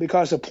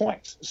because of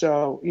points.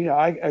 So,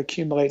 I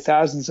accumulate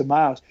thousands of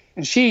miles,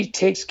 and she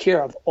takes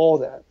care of all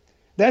that.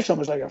 That's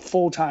almost like a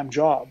full-time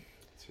job.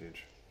 That's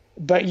huge.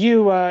 But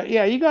you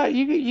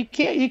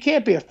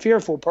can't be a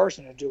fearful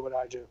person to do what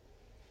I do.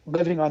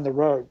 Living on the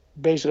road,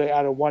 basically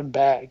out of one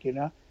bag,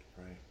 Right.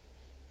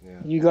 Yeah.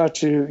 You got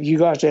to,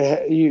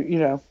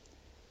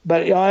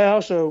 but I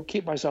also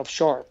keep myself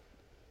sharp.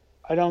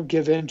 I don't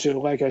give in to,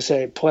 like I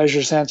say,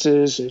 pleasure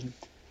senses and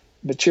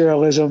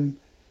materialism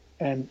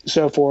and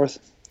so forth.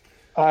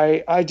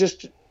 I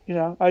just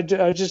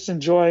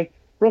enjoy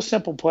real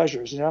simple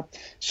pleasures,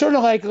 sort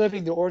of like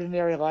living the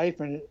ordinary life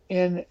in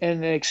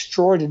an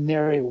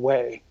extraordinary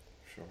way.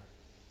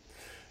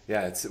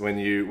 Yeah, it's when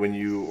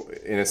you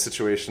in a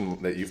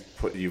situation that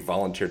you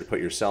volunteered to put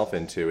yourself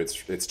into,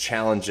 it's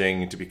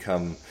challenging to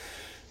become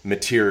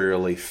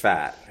materially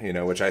fat,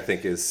 which I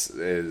think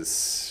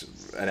is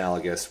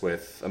analogous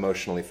with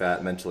emotionally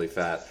fat, mentally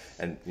fat,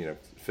 and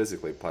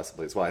physically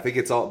possibly as well. I think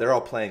they're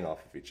all playing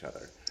off of each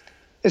other.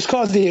 It's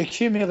called the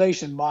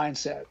accumulation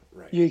mindset.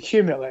 Right. You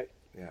accumulate.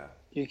 Yeah.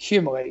 You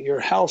accumulate. Your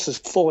house is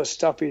full of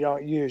stuff you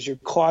don't use. Your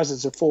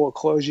closets are full of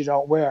clothes you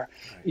don't wear.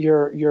 Right.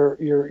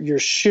 Your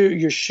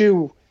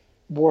shoe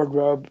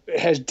wardrobe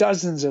has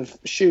dozens of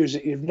shoes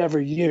that you've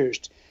never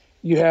used.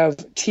 You have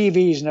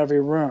TVs in every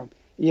room.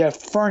 You have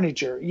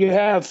furniture. You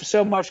have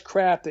so much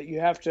crap that you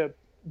have to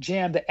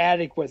jam the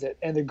attic with it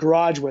and the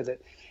garage with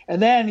it.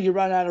 And then you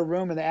run out of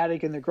room in the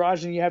attic and the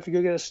garage, and you have to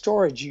go get a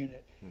storage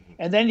unit. Mm-hmm.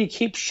 And then you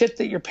keep shit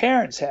that your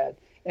parents had,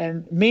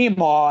 and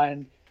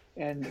Meemaw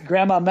and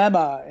Grandma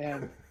Mema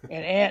and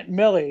Aunt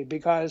Millie,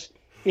 because,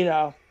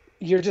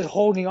 you're just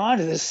holding on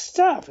to this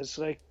stuff. It's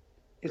like,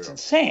 it's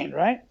insane,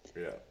 right?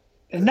 Yeah.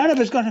 And none of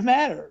it's going to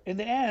matter. In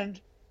the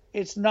end,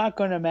 it's not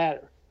going to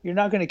matter. You're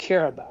not going to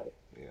care about it.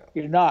 Yeah.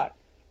 You're not.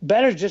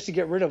 Better just to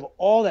get rid of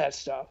all that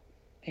stuff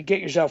and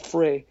get yourself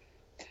free,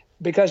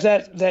 because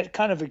that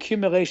kind of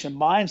accumulation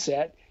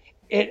mindset,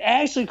 it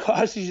actually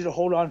causes you to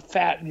hold on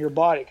fat in your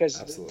body,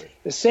 because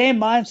the same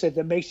mindset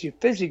that makes you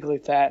physically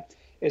fat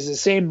is the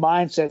same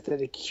mindset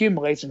that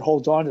accumulates and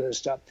holds on to this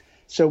stuff.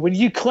 So when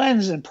you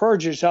cleanse and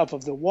purge yourself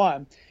of the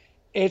one,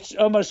 it's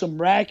almost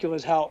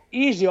miraculous how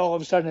easy all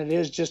of a sudden it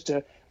is just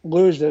to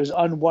lose those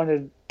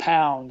unwanted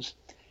pounds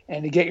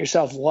and to get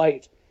yourself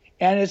light.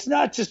 And it's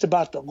not just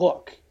about the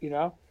look,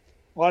 A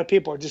lot of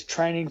people are just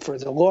training for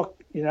the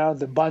look,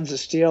 the buns of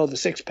steel, the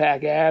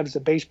six-pack abs, the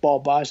baseball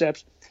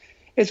biceps.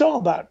 It's all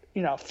about,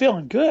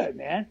 feeling good,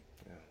 man.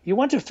 Yeah. You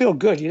want to feel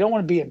good. You don't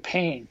want to be in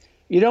pain.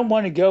 You don't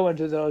want to go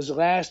into those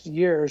last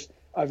years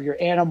of your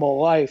animal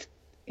life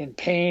in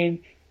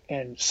pain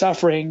and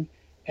suffering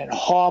and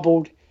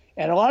hobbled.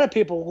 And a lot of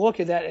people look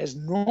at that as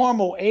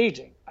normal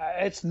aging.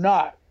 It's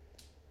not.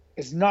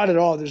 It's not at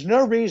all. There's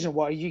no reason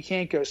why you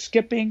can't go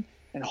skipping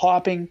and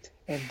hopping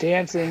and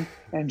dancing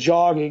and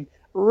jogging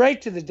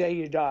right to the day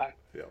you die.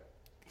 Yeah.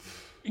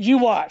 You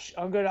watch.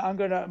 I'm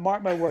gonna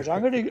mark my words.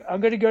 I'm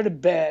gonna go to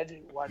bed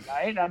one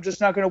night and I'm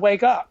just not gonna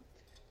wake up.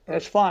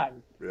 That's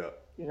fine.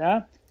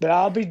 Yeah. But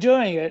I'll be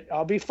doing it.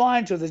 I'll be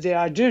fine till the day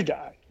I do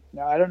die.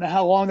 Now I don't know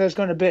how long that's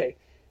going to be.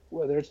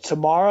 Whether it's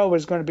tomorrow or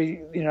it's going to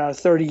be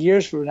 30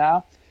 years from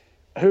now,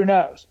 who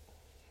knows?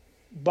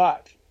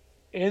 But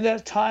in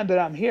that time that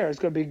I'm here, it's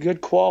going to be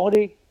good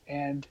quality,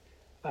 and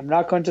I'm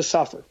not going to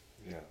suffer.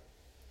 Yeah.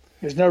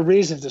 There's no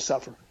reason to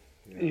suffer.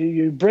 Yeah.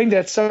 You bring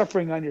that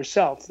suffering on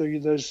yourself through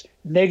those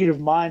negative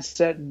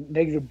mindset and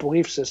negative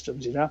belief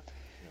systems, Yeah.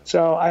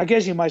 So I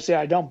guess you might say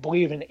I don't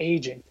believe in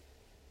aging.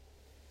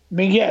 I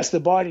mean, yes, the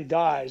body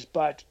dies,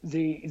 but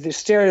the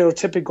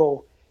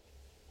stereotypical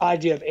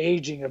idea of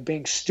aging, of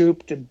being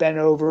stooped and bent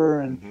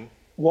over and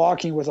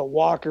walking with a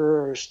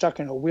walker or stuck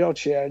in a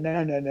wheelchair,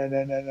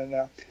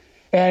 no.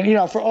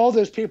 And, for all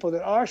those people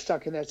that are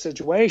stuck in that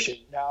situation,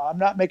 now I'm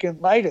not making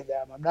light of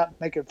them. I'm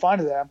not making fun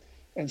of them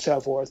and so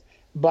forth.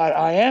 But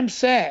I am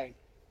saying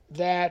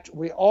that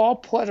we all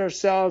put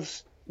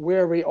ourselves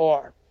where we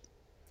are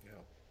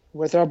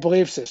with our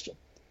belief system.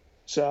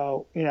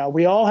 So,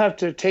 we all have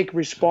to take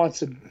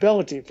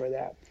responsibility for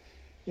that.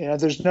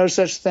 There's no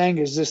such thing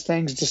as this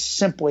thing's just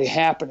simply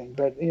happening.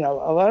 But, a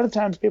lot of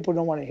times people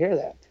don't want to hear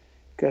that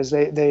because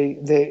they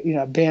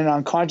being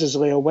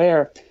unconsciously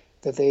aware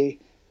that they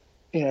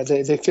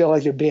feel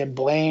like they're being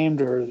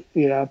blamed or,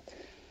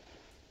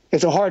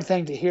 it's a hard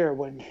thing to hear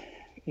when,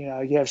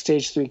 you have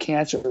stage 3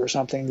 cancer or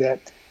something that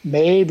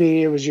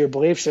maybe it was your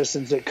belief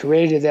systems that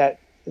created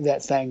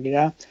that thing,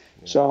 Yeah.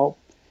 So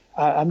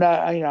I'm not,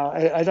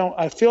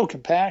 I feel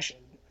compassion.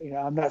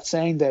 I'm not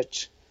saying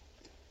that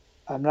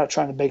I'm not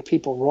trying to make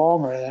people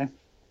wrong or anything,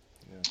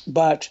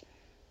 but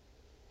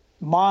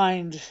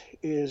mind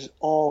is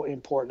all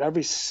important.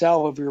 Every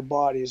cell of your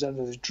body is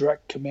under the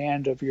direct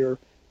command of your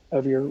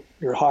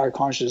higher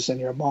consciousness in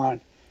your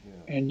mind,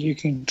 and you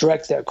can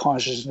direct that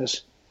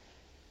consciousness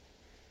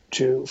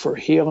for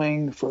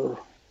healing, for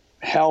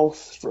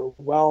health, for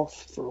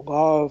wealth, for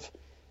love,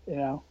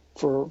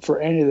 for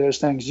any of those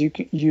things.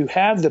 You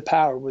have the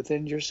power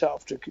within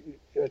yourself to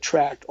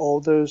attract all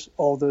those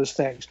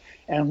things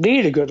and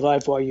lead a good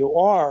life while you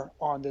are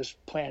on this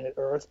planet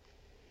Earth.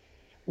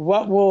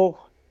 What will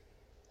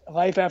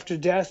life after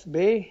death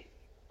be?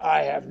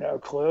 I have no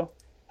clue.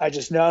 I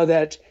just know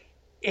that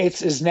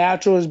it's as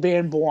natural as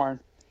being born.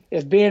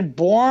 If being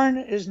born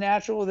is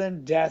natural,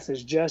 then death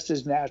is just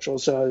as natural.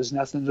 So there's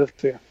nothing to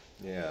fear.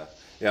 Yeah.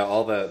 Yeah,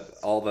 all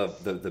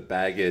the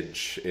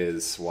baggage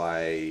is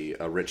why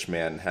a rich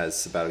man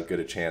has about as good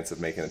a chance of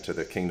making it to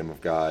the kingdom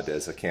of God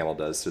as a camel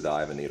does to the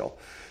eye of a needle.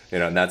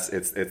 And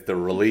it's the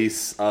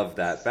release of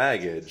that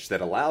baggage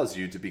that allows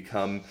you to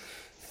become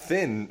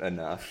thin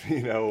enough,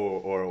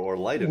 or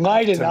light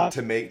enough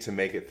to make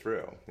it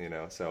through,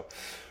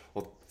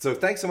 So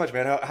thanks so much,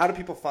 man. How do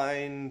people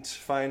find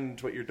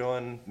what you're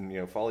doing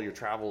and, follow your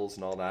travels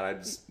and all that?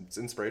 It's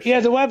inspirational.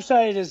 Yeah, the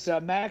website is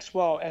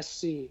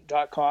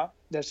maxwellsc.com.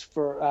 That's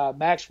for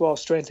Maxwell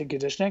Strength and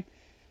Conditioning,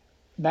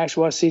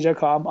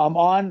 maxwellsc.com. I'm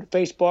on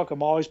Facebook.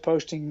 I'm always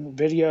posting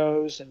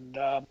videos and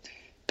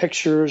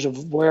pictures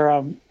of where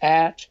I'm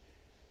at.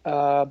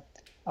 I'm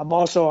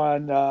also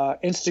on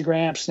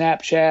Instagram,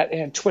 Snapchat,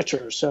 and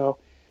Twitter. So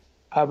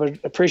I would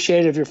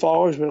appreciate if your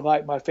followers would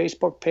like my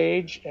Facebook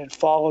page and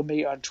follow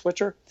me on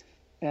Twitter.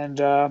 And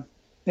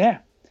yeah.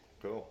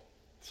 Cool.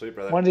 Sweet,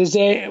 brother. One of these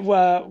days,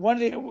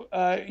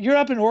 you're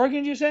up in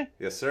Oregon, you say?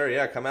 Yes, sir.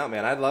 Yeah, come out,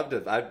 man.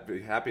 I'd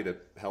be happy to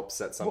help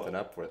set something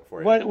up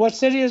for you. What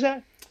city is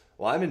that?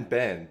 Well, I'm in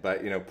Bend,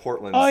 but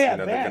Portland's Bend.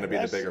 they're going to be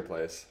the bigger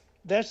place.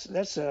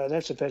 That's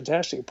a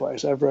fantastic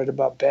place. I've read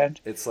about Bend.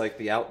 It's like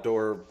the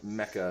outdoor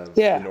mecca of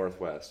the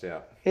Northwest. Yeah.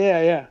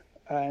 Yeah.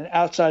 An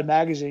Outside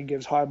Magazine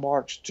gives high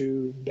marks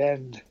to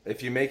Bend.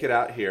 If you make it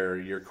out here,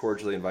 you're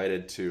cordially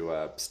invited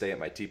to stay at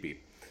my teepee.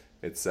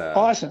 It's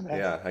awesome, man.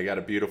 Yeah, I got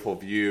a beautiful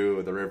view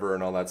of the river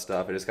and all that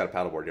stuff. I just got a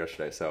paddleboard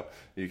yesterday, so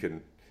you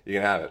can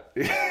have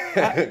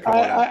it.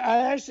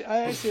 I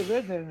actually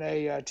lived in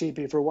a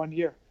teepee for 1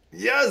 year.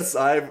 Yes,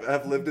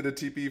 I've lived in a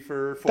teepee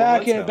for 4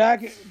 months now.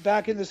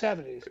 Back in the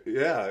 70s.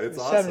 Yeah, it's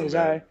awesome. 70s,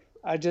 man.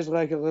 I did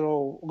like a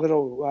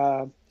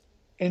little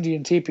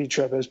Indian teepee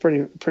trip. It was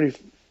pretty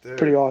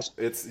awesome.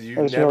 It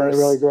was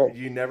really great.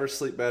 You never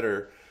sleep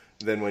better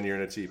than when you're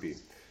in a teepee,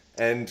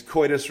 and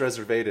coitus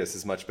reservatus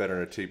is much better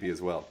in a teepee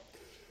as well.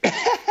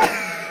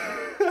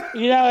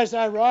 It's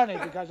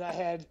ironic because I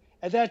had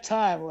at that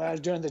time when I was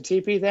doing the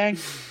TP thing,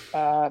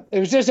 it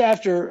was just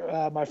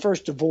after my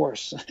first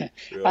divorce. Yeah.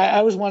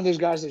 I was one of those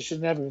guys that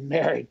should never have been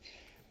married.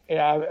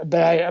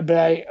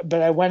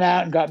 But I went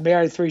out and got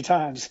married 3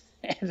 times.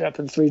 Ended up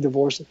in 3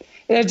 divorces.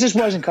 It just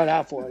wasn't cut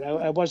out for it.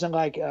 I wasn't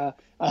like a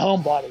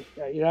homebody,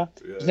 you know.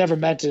 Yeah. It was never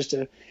meant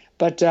to.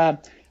 But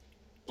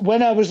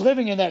when I was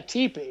living in that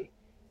teepee,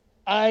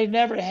 I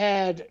never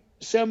had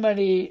so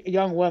many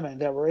young women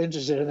that were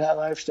interested in that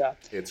lifestyle.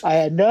 I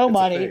had no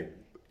money.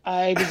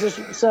 I was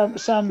just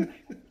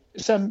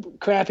some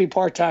crappy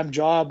part-time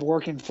job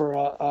working for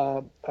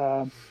a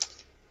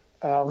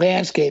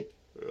landscape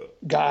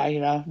guy,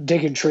 you know,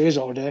 digging trees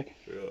all day,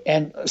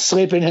 and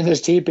sleeping in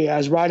this teepee. I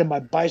was riding my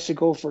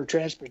bicycle for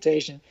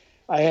transportation.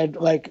 I had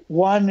like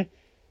 1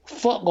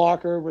 foot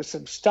locker with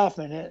some stuff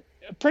in it.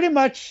 Pretty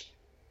much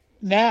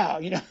now,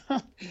 you know,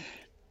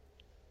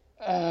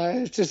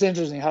 it's just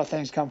interesting how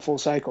things come full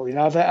cycle. You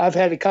know, I've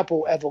had a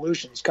couple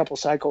evolutions, couple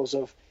cycles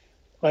of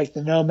like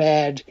the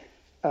nomad,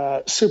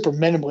 super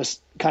minimalist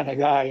kind of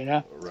guy, you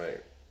know?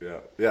 Right.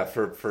 Yeah.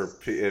 For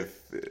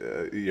if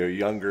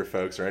younger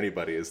folks or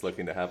anybody is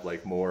looking to have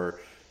like more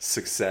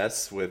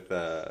success with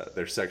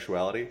their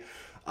sexuality,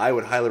 I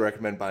would highly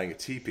recommend buying a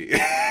teepee.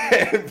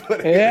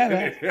 Or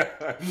a yurt.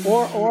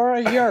 Or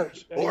a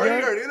yurt,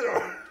 either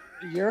or.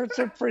 Yurts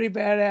are pretty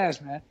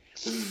badass, man.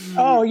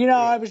 Oh, you know,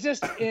 I was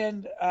just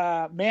in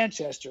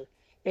Manchester.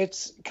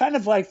 It's kind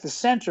of like the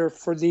center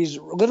for these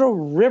little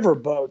river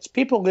boats.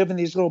 People live in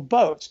these little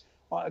boats,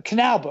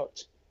 canal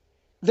boats.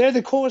 They're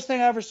the coolest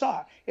thing I ever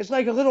saw. It's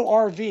like a little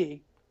RV,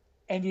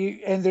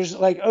 and there's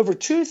like over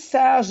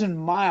 2,000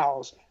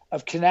 miles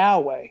of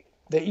canalway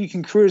that you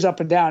can cruise up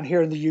and down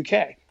here in the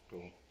UK.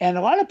 Cool. And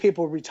a lot of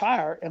people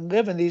retire and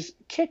live in these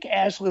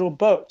kick-ass little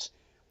boats.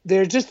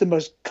 They're just the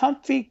most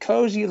comfy,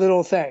 cozy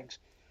little things.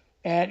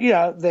 And, you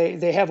know,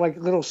 they have like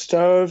little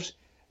stoves,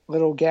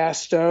 little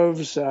gas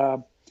stoves,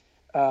 hot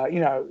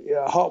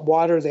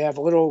water. They have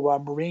little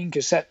marine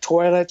cassette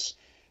toilets.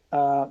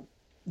 A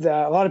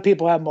lot of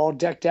people have them all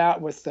decked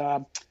out with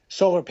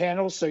solar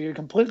panels, so you're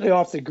completely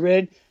off the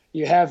grid.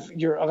 You have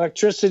your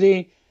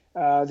electricity,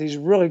 these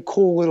really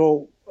cool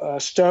little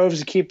stoves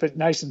to keep it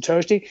nice and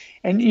toasty,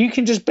 and you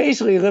can just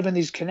basically live in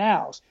these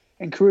canals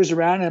and cruise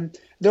around. And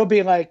there'll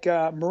be like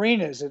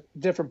marinas at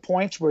different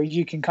points where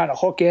you can kind of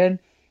hook in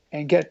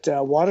and get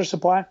water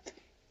supply.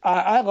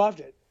 I loved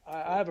it.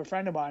 I have a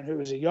friend of mine who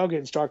is a yoga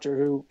instructor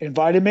who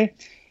invited me,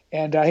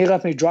 and he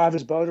let me drive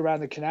his boat around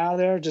the canal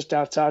there just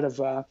outside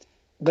of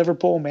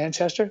Liverpool,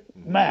 Manchester.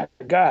 My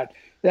God,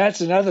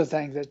 that's another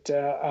thing that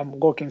I'm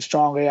looking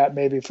strongly at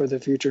maybe for the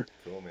future.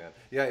 Cool, man.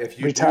 Yeah, if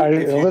you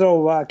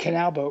little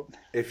canal boat.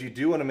 If you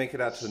do want to make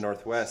it out to the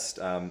Northwest,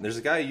 there's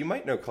a guy you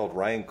might know called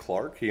Ryan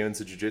Clark. He owns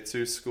a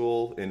jiu-jitsu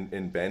school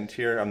in Bend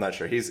here. I'm not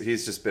sure.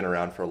 He's just been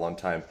around for a long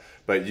time.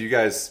 But you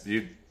guys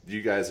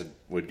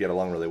would get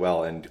along really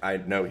well, and I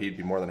know he'd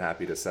be more than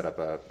happy to set up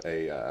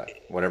a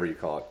whatever you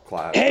call it,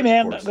 class. Hey,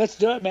 man, course. Let's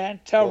do it, man.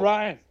 Tell Cool.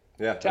 Ryan.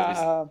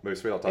 Yeah, maybe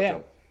sweet. I'll talk to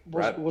him.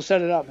 We'll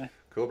set it up, man.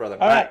 Cool, brother.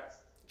 All right.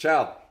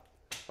 Ciao.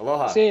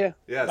 Aloha. See you.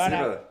 Yeah, Bye see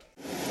you, now. brother.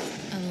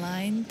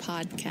 Align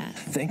Podcast.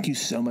 Thank you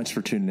so much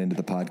for tuning into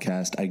the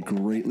podcast. I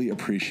greatly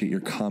appreciate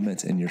your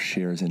comments and your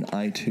shares in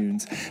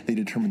iTunes. They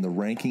determine the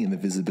ranking and the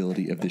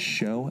visibility of the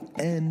show,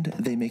 and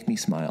they make me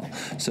smile.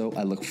 So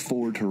I look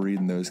forward to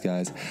reading those,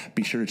 guys.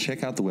 Be sure to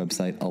check out the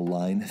website,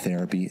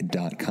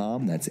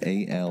 aligntherapy.com. That's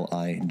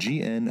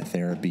ALIGN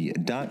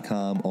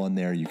therapy.com. On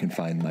there, you can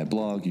find my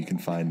blog. You can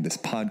find this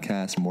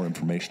podcast, more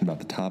information about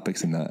the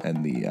topics and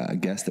the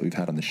guests that we've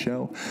had on the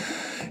show.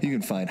 You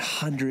can find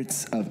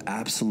hundreds of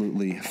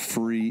absolutely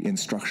free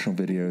instructional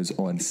videos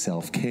on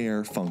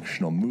self-care,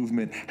 functional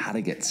movement, how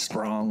to get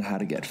strong, how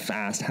to get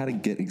fast, how to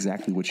get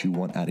exactly what you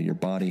want out of your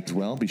body. As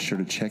well, be sure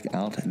to check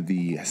out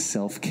the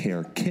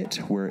self-care kit,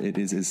 where it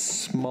is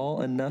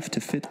small enough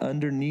to fit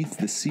underneath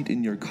the seat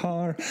in your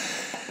car.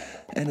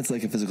 And it's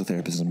like a physical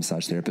therapist and a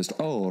massage therapist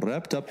all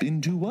wrapped up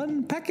into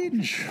one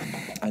package.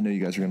 I know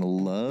you guys are going to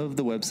love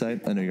the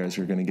website. I know you guys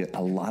are going to get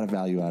a lot of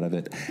value out of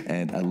it.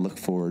 And I look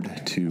forward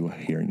to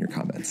hearing your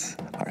comments.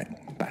 All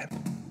right. Bye.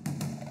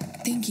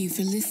 Thank you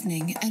for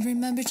listening, and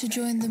remember to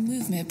join the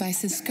movement by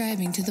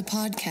subscribing to the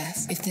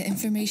podcast. If the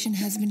information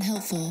has been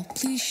helpful,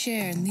 please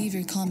share and leave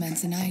your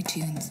comments in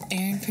iTunes.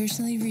 Aaron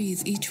personally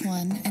reads each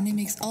one, and it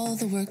makes all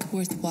the work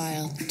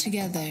worthwhile.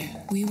 Together,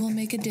 we will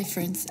make a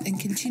difference and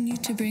continue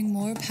to bring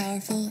more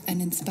powerful and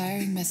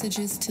inspiring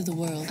messages to the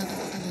world.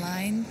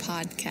 Align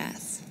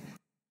Podcast.